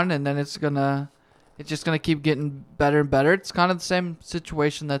someone, and then it's just gonna keep getting better and better. It's kind of the same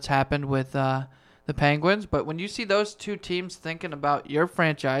situation that's happened with the Penguins. But when you see those two teams thinking about your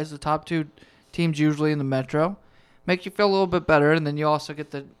franchise, the top two teams usually in the Metro, make you feel a little bit better, and then you also get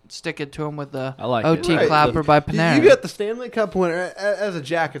to stick it to them with the I like OT it. Right. clapper by You Panarin. got the Stanley Cup winner. As a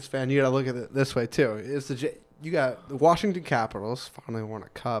Jackets fan, you got to look at it this way too. You got the Washington Capitals finally won a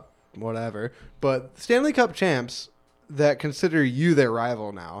cup, whatever. But Stanley Cup champs that consider you their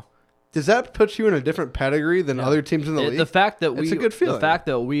rival now. Does that put you in a different pedigree than Yeah. other teams in the league? The fact that It's a good feeling. The fact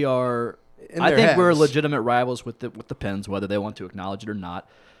that we are. In I their think we're heads. legitimate rivals with the Pens, whether they want to acknowledge it or not.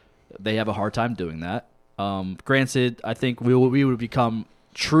 They have a hard time doing that. Granted, I think we would become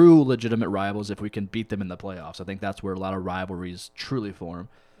true legitimate rivals if we can beat them in the playoffs. I think that's where a lot of rivalries truly form.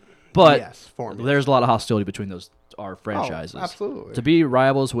 But Yes, form, yes. there's a lot of hostility between our franchises. Oh, absolutely. To be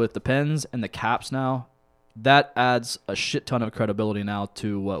rivals with the Pens and the Caps now, that adds a shit ton of credibility now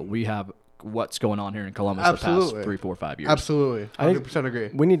to what we have. What's going on here in Columbus the Absolutely. past 3, 4, 5 years. Absolutely. I think- 100% agree.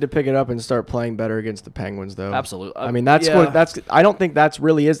 We need to pick it up and start playing better against the Penguins, though. Absolutely. I mean, that's yeah. what that's. I don't think that's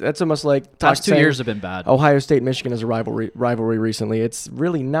really is. That's almost like Past 2 saying years have been bad. Ohio State Michigan is a rivalry recently. It's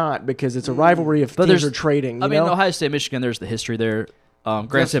really not because it's a rivalry if But teams there's- are trading. I You mean, know? Ohio State, Michigan, there's the history there.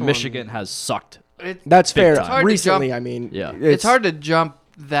 Granted, one- Michigan has sucked. That's big fair. time. It's hard to Recently, jump- I mean, Yeah. It's hard to jump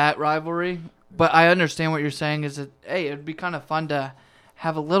that rivalry, but I understand what you're saying. Is that hey, it'd be kind of fun to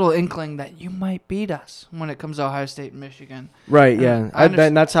have a little inkling that you might beat us when it comes to Ohio State and Michigan. Right, yeah. I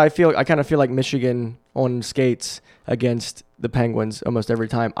understand. That's how I feel. I kind of feel like Michigan on skates against the Penguins almost every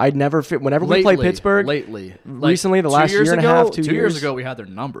time. I'd never fit whenever we play Pittsburgh. Lately. recently, the 2 last years year and a ago, half, 2 2 years years. ago, we had their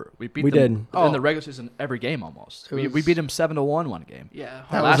number. We beat We them did. in the regular season every game almost. It We was- beat them 7-1 one game. Yeah,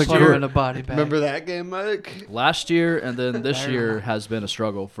 That was last a one year. in a body bag. Remember that game, Mike? Last year and then this Very year much. has been a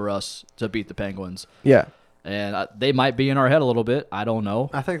struggle for us to beat the Penguins. Yeah. And they might be in our head a little bit. I don't know.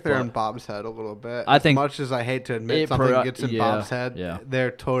 I think they're But- in Bob's head a little bit. I as think much as I hate to admit it something pro- gets in yeah, Bob's head, yeah.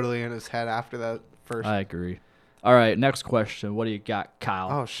 they're totally in his head after that first. I agree. All right, next question. What do you got, Kyle?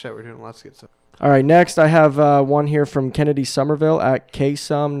 Oh shit, we're doing let's get some. All right, next I have one here from Kennedy Somerville at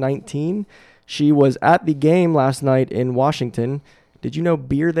KSum19. She was at the game last night in Washington. Did you know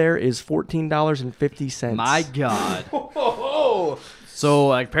beer there is $14.50? My God. Oh, So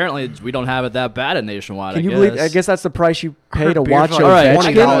like, apparently we don't have it that bad at Nationwide. Can you I believe? guess. I guess that's the price you pay to Beer's watch like a All right,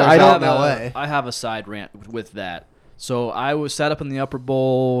 Ovechkin. $20 I out don't. in LA. I have a side rant with that. So I was sat up in the upper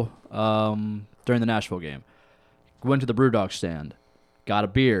bowl during the Nashville game. Went to the BrewDog stand, got a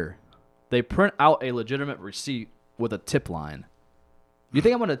beer. They print out a legitimate receipt with a tip line. You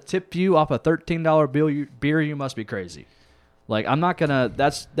think I'm gonna tip you off a $13 beer? You must be crazy. Like I'm not gonna.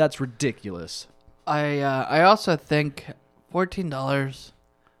 That's ridiculous. I also think $14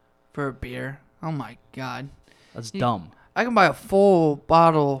 for a beer. Oh my God, That's You- dumb. I can buy a full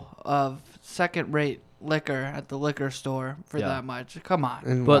bottle of second-rate liquor at the liquor store for Yeah. that much. Come on.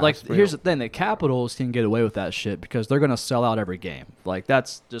 And But like, last here's the real. thing: the Capitals can get away with that shit because they're gonna sell out every game. Like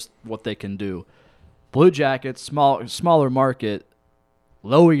that's just what they can do. Blue Jackets, smaller market,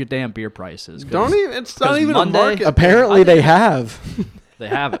 lower your damn beer prices. 'cause Don't even. It's not 'cause even Monday- a market. Apparently they have. They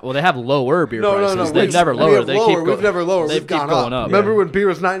have it. Well, they have lower beer No, prices. no, no. They've never we lowered. have They lower. keep We've never lowered. They We've keep gone going up. up. Remember when beer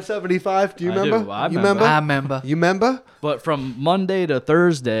was $9.75? Do you I do. remember? I You remember. I remember. You remember? But from Monday to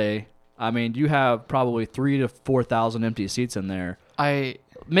Thursday, I mean, you have probably 3,000 to 4,000 empty seats in there. I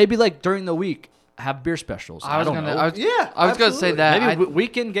Maybe like during the week, have beer specials. I was don't know. I was gonna say that. Maybe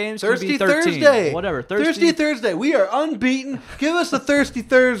weekend games Thirsty can be 13. Thursday. Whatever. Thirsty Thursday. We are unbeaten. Give us a Thirsty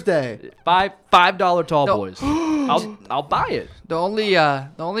Thursday. $5 tall boys. I'll buy it. The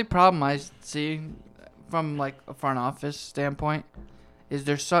only problem I see from like a front office standpoint is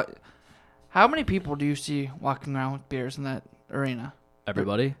how many people do you see walking around with beers in that arena?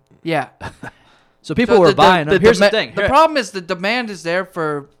 Everybody. Yeah. So people were buying them. Here's the thing. The problem is the demand is there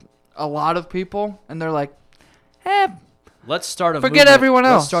for a lot of people, and they're like, let's start a forget movement. everyone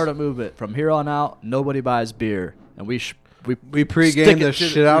else. Let's start a movement. From here on out, nobody buys beer. And we pregame the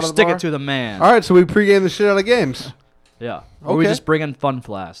shit out of the stick bar? it to the man. All right, so we pregame the shit out of games. Yeah. Or we just bring in fun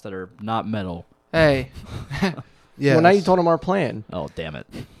flasks that are not metal. Hey. Yeah. Well, now you told him our plan. Oh, damn it.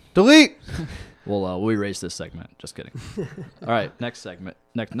 Delete. We'll erase this segment. Just kidding. All right, next segment.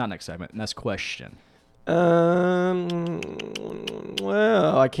 Not next segment. Next question.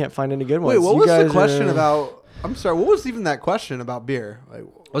 Well, I can't find any good ones. Wait, what You was the guys question about? I'm sorry. What was even that question about beer? Like,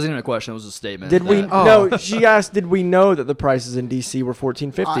 It wasn't even a question. It was a statement. Did we? Oh. No, she asked. Did we know that the prices in DC were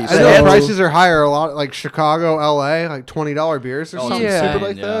 $14.50? I know prices are higher a lot, like Chicago, LA, like $20 beers or something yeah. stupid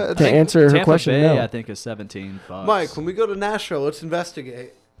like Yeah. that. To answer her Tampa question, Bay, no. I think is $17. Mike, when we go to Nashville, let's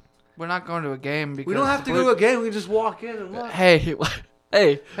investigate. We're not going to a game because We don't have to go to a game. We can just walk in and look. Hey,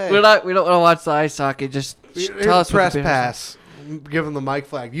 Hey. we don't want to watch the ice hockey. Just tell us press what the pass. Give them the mic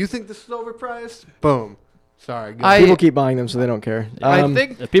flag. You think this is overpriced? Boom. Sorry. Go. I- People keep buying them, so they don't care. I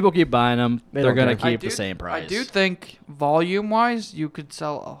think If people keep buying them, They they're don't going to care. keep the same price. I do think volume-wise, you could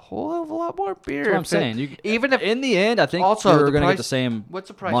sell a whole hell of a lot more beer. That's what I'm if saying. even if In the end, I think Also, you're the going to get price- the same what's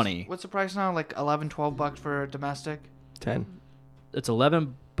the price? money. What's the price now? Like $11-12 for a domestic. 10. It's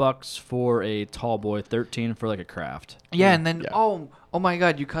 $11 for a tall boy, 13 for like a craft. Yeah, and then Yeah. oh my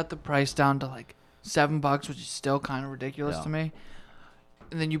God, you cut the price down to like $7, which is still kind of ridiculous Yeah. to me.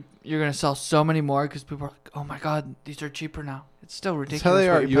 And then you're gonna sell so many more because people are like, oh my God, these are cheaper now. It's still ridiculous. That's how they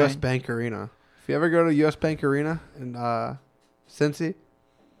are what at you're U.S. paying. Bank Arena. If you ever go to U.S. Bank Arena in Cincy,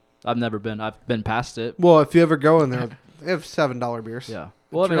 I've never been. I've been past it. well, if you ever go in there, they have $7 beers. Yeah.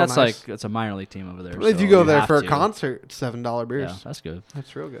 Well, I mean, real that's nice. like, it's a minor league team over there. If so you go there have for a to. concert, it's $7 beers. Yeah, that's good.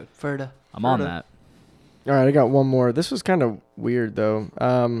 That's real good. Ferda. I'm on Ferda. that. All right, I got one more. This was kind of weird, though.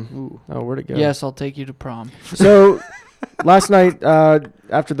 Where'd it go? Yes, I'll take you to prom. So last night,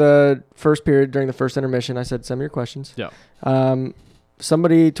 after the first period, during the first intermission, I said, send me your questions. Yeah.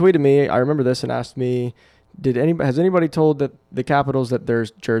 Somebody tweeted me, I remember this, and asked me, has anybody told that the Capitals that their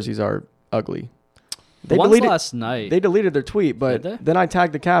jerseys are ugly? The ones last night. They deleted their tweet, but Did they? then I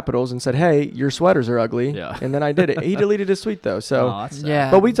tagged the Capitals and said, hey, your sweaters are ugly. Yeah. And then I did it. He deleted his tweet, though. So, Oh, that's sad.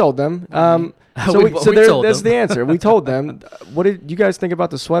 Yeah. but we told them. So We that's told them. the answer. We told them. What did you guys think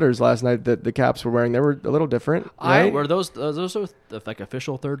about the sweaters last night that the Caps were wearing? They were a little different, right? Were those like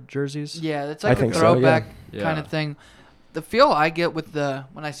official third jerseys? Yeah, it's I like a think so, throwback yeah. kind Yeah. of thing. The feel I get with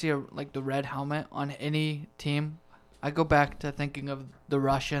when I see the red helmet on any team, I go back to thinking of the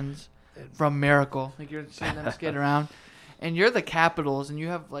Russians from Miracle. Like you're seeing them skate around, and you're the Capitals, and you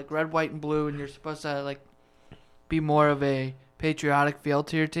have like red, white, and blue, and you're supposed to like be more of a patriotic feel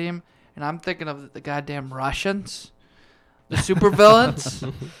to your team. And I'm thinking of the goddamn Russians, the supervillains.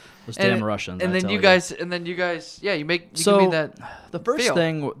 Those damn Russians. And I then tell you guys, yeah, you give me that. The first feel.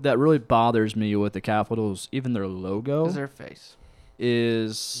 thing that really bothers me with the Capitals, even their logo, Is their face.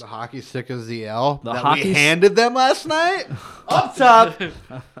 is The hockey stick is the L The that hockey we s- handed them last night. Up top.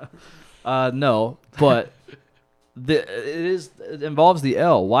 no, but it involves the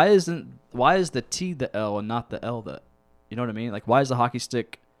L. Why is the T the L and not the L the? You know what I mean? Like, why is the hockey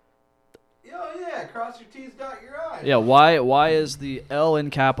stick? Oh yeah, cross your T's, dot your I's. Yeah, why is the L in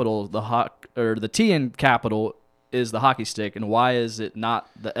capital or the T in capital is the hockey stick, and why is it not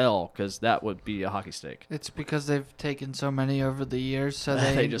the L? Because that would be a hockey stick. It's because they've taken so many over the years, so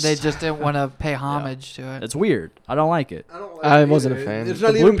They they just- just didn't want to pay homage to it. It's weird. I don't like it. I don't like I it wasn't either. a fan. It's The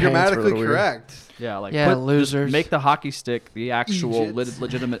not blue even pants were a grammatically little weird. correct. Yeah, like Yeah, just losers. make the hockey stick the actual Idiots.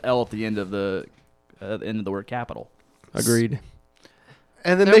 legitimate L at the end of the word capital. Agreed.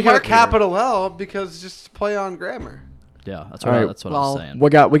 And then They're make it a marketing. capital L because just play on grammar. Yeah, that's All what right. that's what Well, I'm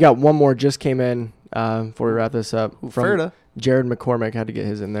saying. We got one more just came in before we wrap this up. From Ferda. Jared McCormick, had to get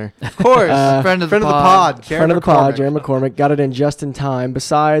his in there. Of course. Friend of the Friend of the pod. pod. Jared Friend of the pod, McCormick. Jared McCormick, got it in just in time.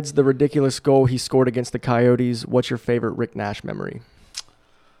 Besides the ridiculous goal he scored against the Coyotes, what's your favorite Rick Nash memory?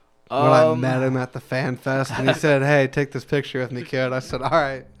 When I met him at the fan fest and he said, "Hey, take this picture with me, kid." I said, "All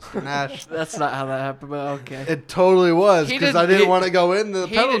right, Mr. Nash." That's not how that happened, but okay. It totally was He because didn't- I didn't he- want to go in the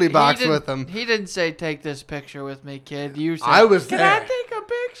He penalty didn't- box he didn't- with him. He didn't say, take this picture with me, kid. You said, I was Can there. I take a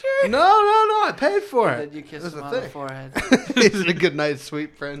picture? No, I paid for it. Then you kiss That's him the on the thing. forehead. He's a good night,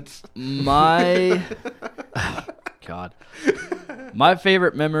 sweet prince. My God, my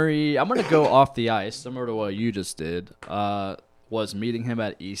favorite memory. I'm gonna go off the ice, similar to what you just did. Was meeting him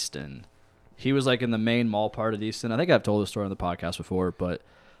at Easton. He was like in the main mall part of Easton. I think I've told this story on the podcast before, but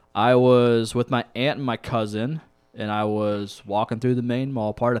I was with my aunt and my cousin, and I was walking through the main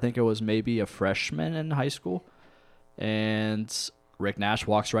mall part. I think I was maybe a freshman in high school, and Rick Nash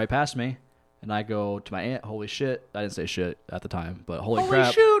walks right past me, and I go to my aunt, holy shit. I didn't say shit at the time, but holy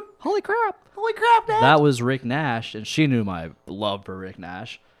crap. Shoot. Holy crap. Holy crap, Dad. That was Rick Nash, and she knew my love for Rick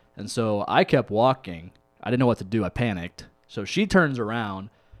Nash. And so I kept walking. I didn't know what to do. I panicked. So she turns around,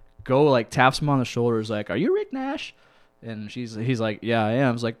 taps him on the shoulders, like, "Are you Rick Nash?" And he's like, "Yeah, I am."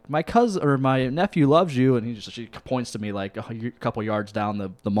 I was like, "My cousin or my nephew loves you." And she points to me like a couple yards down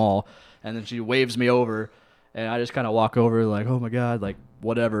the mall, and then she waves me over, and I just kind of walk over like, "Oh my God," like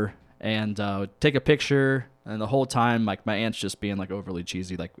whatever, and take a picture. And the whole time, like, my aunt's just being like overly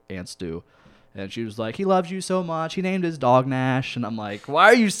cheesy, like aunts do. And she was like, "He loves you so much. He named his dog Nash." And I'm like, "Why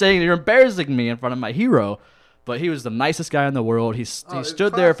are you saying that? You're embarrassing me in front of my hero?" But he was the nicest guy in the world. He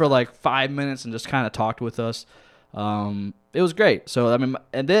stood there for like 5 minutes and just kind of talked with us. It was great. So, I mean,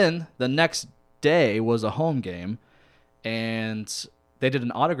 and then the next day was a home game, and they did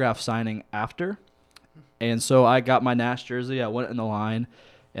an autograph signing after. And so I got my Nash jersey. I went in the line,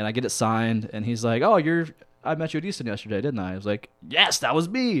 and I get it signed. And he's like, "Oh, I met you at Easton yesterday, didn't I?" I was like, "Yes, that was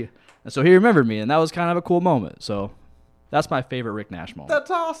me." And so he remembered me, and that was kind of a cool moment. So that's my favorite Rick Nash moment. That's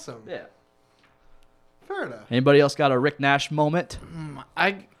awesome. Yeah. Fair enough. Anybody else got a Rick Nash moment?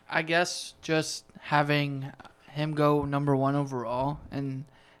 I guess just having him go number 1 overall and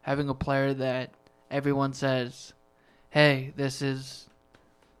having a player that everyone says, "Hey, this is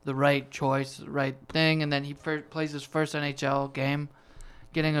the right choice, the right thing," and then he plays his first NHL game,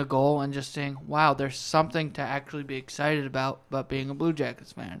 getting a goal, and just saying, "Wow, there's something to actually be excited about being a Blue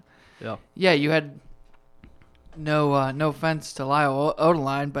Jackets fan." Yeah. Yeah, you had no offense to Lyle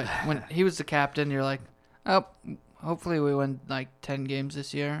Odeline, but when he was the captain, you're like, "Oh, hopefully we win like 10 games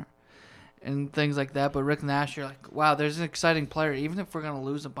this year," and things like that. But Rick Nash, you're like, "Wow, there's an exciting player. Even if we're gonna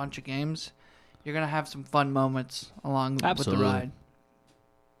lose a bunch of games, you're gonna have some fun moments along with the ride."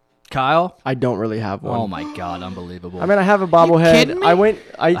 Kyle? I don't really have one. Oh my God, unbelievable. I mean, I have a bobblehead. kidding me?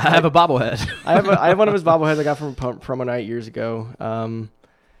 I have a bobblehead. I have one of his bobbleheads I got from Promo Night years ago.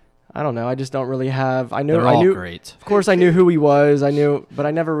 I don't know. I just don't really have. They're all great. Of course, I knew who he was. I knew, but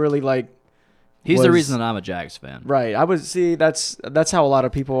I never really He's the reason that I'm a Jags fan. Right. That's how a lot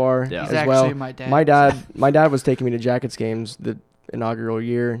of people are Yeah. He's as well. actually my dad. My dad was taking me to Jackets games the inaugural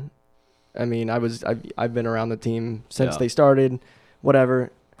year. I mean, I've been around the team since they started.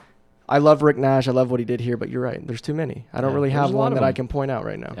 Whatever. I love Rick Nash. I love what he did here, but you're right. There's too many. I don't really have one that I can point out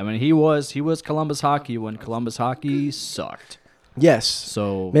right now. I mean, he was Columbus hockey when Columbus hockey sucked. Yes.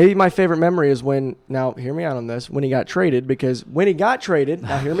 So maybe my favorite memory is when, now hear me out on this, when he got traded, because when he got traded,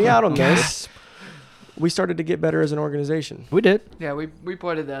 now hear me out on this, we started to get better as an organization. we did. Yeah, we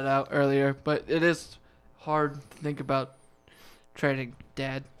pointed that out earlier, but it is hard to think about trading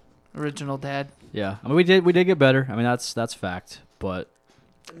original dad. Yeah. I mean, we did get better. I mean, that's fact. But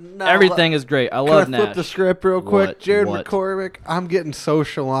everything is great. I love Can I Nash. flip the script real quick? What? Jared What? McCormick, I'm getting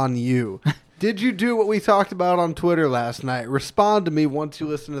social on you. Did you do what we talked about on Twitter last night? Respond to me once you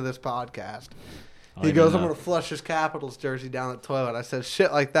listen to this podcast. He goes, "I'm going to flush his Capitals jersey down the toilet." I said,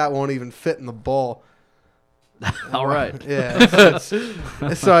 "Shit like that won't even fit in the bowl." All right. Yeah.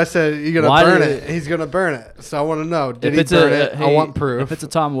 So I said, "You're going to burn it." He's going to burn it. So I want to know, did he burn it? I want proof. If it's a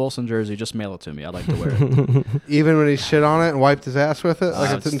Tom Wilson jersey, just mail it to me. I'd like to wear it. Even when he shit on it and wiped his ass with it,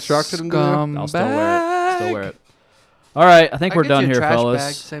 like it's instructed him to do? I'll still wear it. Still wear it. All right. I think we're done here, fellas.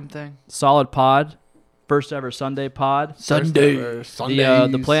 Bag, same thing. Solid pod. First ever Sunday pod. Sunday.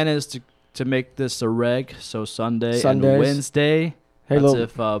 The plan is to make this a reg, so Sunday and Wednesday. Hey,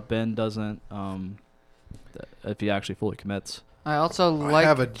 That's if Ben doesn't, if he actually fully commits. I also I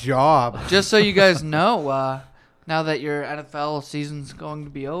have a job. Just so you guys know, now that your NFL season's going to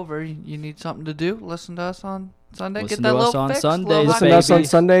be over, you need something to do. Listen to us on Sunday. Listen Get that to us little on fix, Sundays, little Listen baby. to us on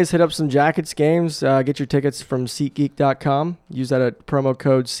Sundays. Hit up some Jackets games. Get your tickets from SeatGeek.com. Use that promo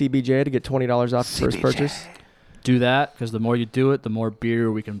code CBJ to get $20 off your first purchase. Do that, because the more you do it, the more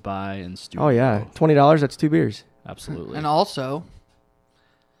beer we can buy in studio. Oh, yeah. $20, that's 2 beers. Absolutely. And also,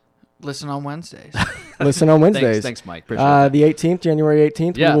 listen on Wednesdays. Listen on Wednesdays. Thanks, Mike. Appreciate that. The 18th, January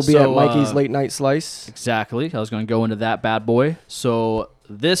 18th, Yeah, we will be so, at Mikey's Late Night Slice. Exactly. I was going to go into that bad boy. So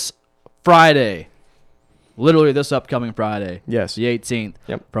this Friday, literally this upcoming Friday, Yes. the 18th,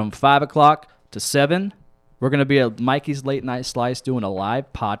 Yep. from 5 o'clock to 7, we're going to be at Mikey's Late Night Slice doing a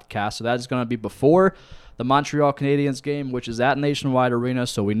live podcast. So that is going to be before the Montreal Canadiens game, which is at Nationwide Arena.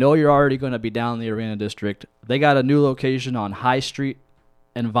 So we know you're already going to be down in the Arena District. They got a new location on High Street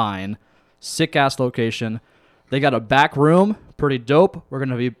and Vine. Sick-ass location. They got a back room. Pretty dope.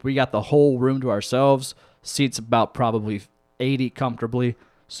 We got the whole room to ourselves. Seats about probably 80 comfortably.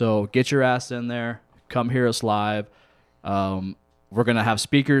 So get your ass in there. Come hear us live. We're going to have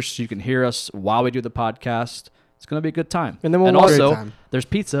speakers so you can hear us while we do the podcast. It's going to be a good time. And then also, there's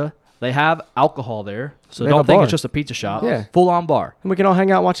pizza. They have alcohol there. So don't think it's just a pizza shop. Yeah. Full-on bar. And we can all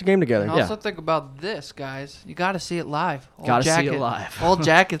hang out and watch a game together. And also think about this, guys. You got to see it live. Got to see it live. Old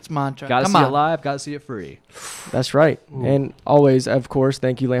Jackets mantra. Got to see it live. Got to see it free. That's right. Ooh. And always, of course,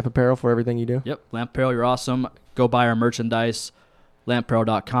 thank you, Lamp Apparel, for everything you do. Yep. Lamp Apparel, you're awesome. Go buy our merchandise.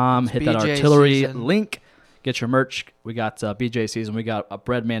 LampApparel.com. Hit that BJ artillery season. link. Get your merch. We got BJ season. We got a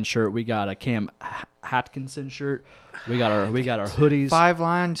Breadman shirt. We got a Cam Atkinson shirt. We got our hoodies. 5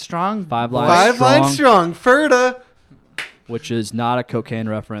 line strong. 5 line strong. Ferda. Which is not a cocaine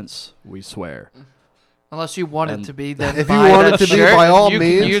reference. We swear. Unless you want it to be, then if you want it to be, by all means,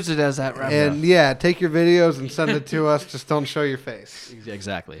 you can use it as that reference. And take your videos and send it to us. Just don't show your face.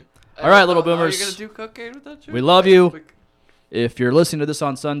 Exactly. All right, little boomers. Are you gonna do cocaine with that shirt? We love you. If you're listening to this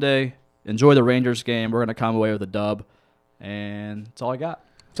on Sunday, enjoy the Rangers game. We're going to come away with a dub. And that's all I got.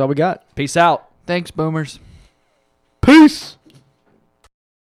 That's all we got. Peace out. Thanks, boomers. Peace.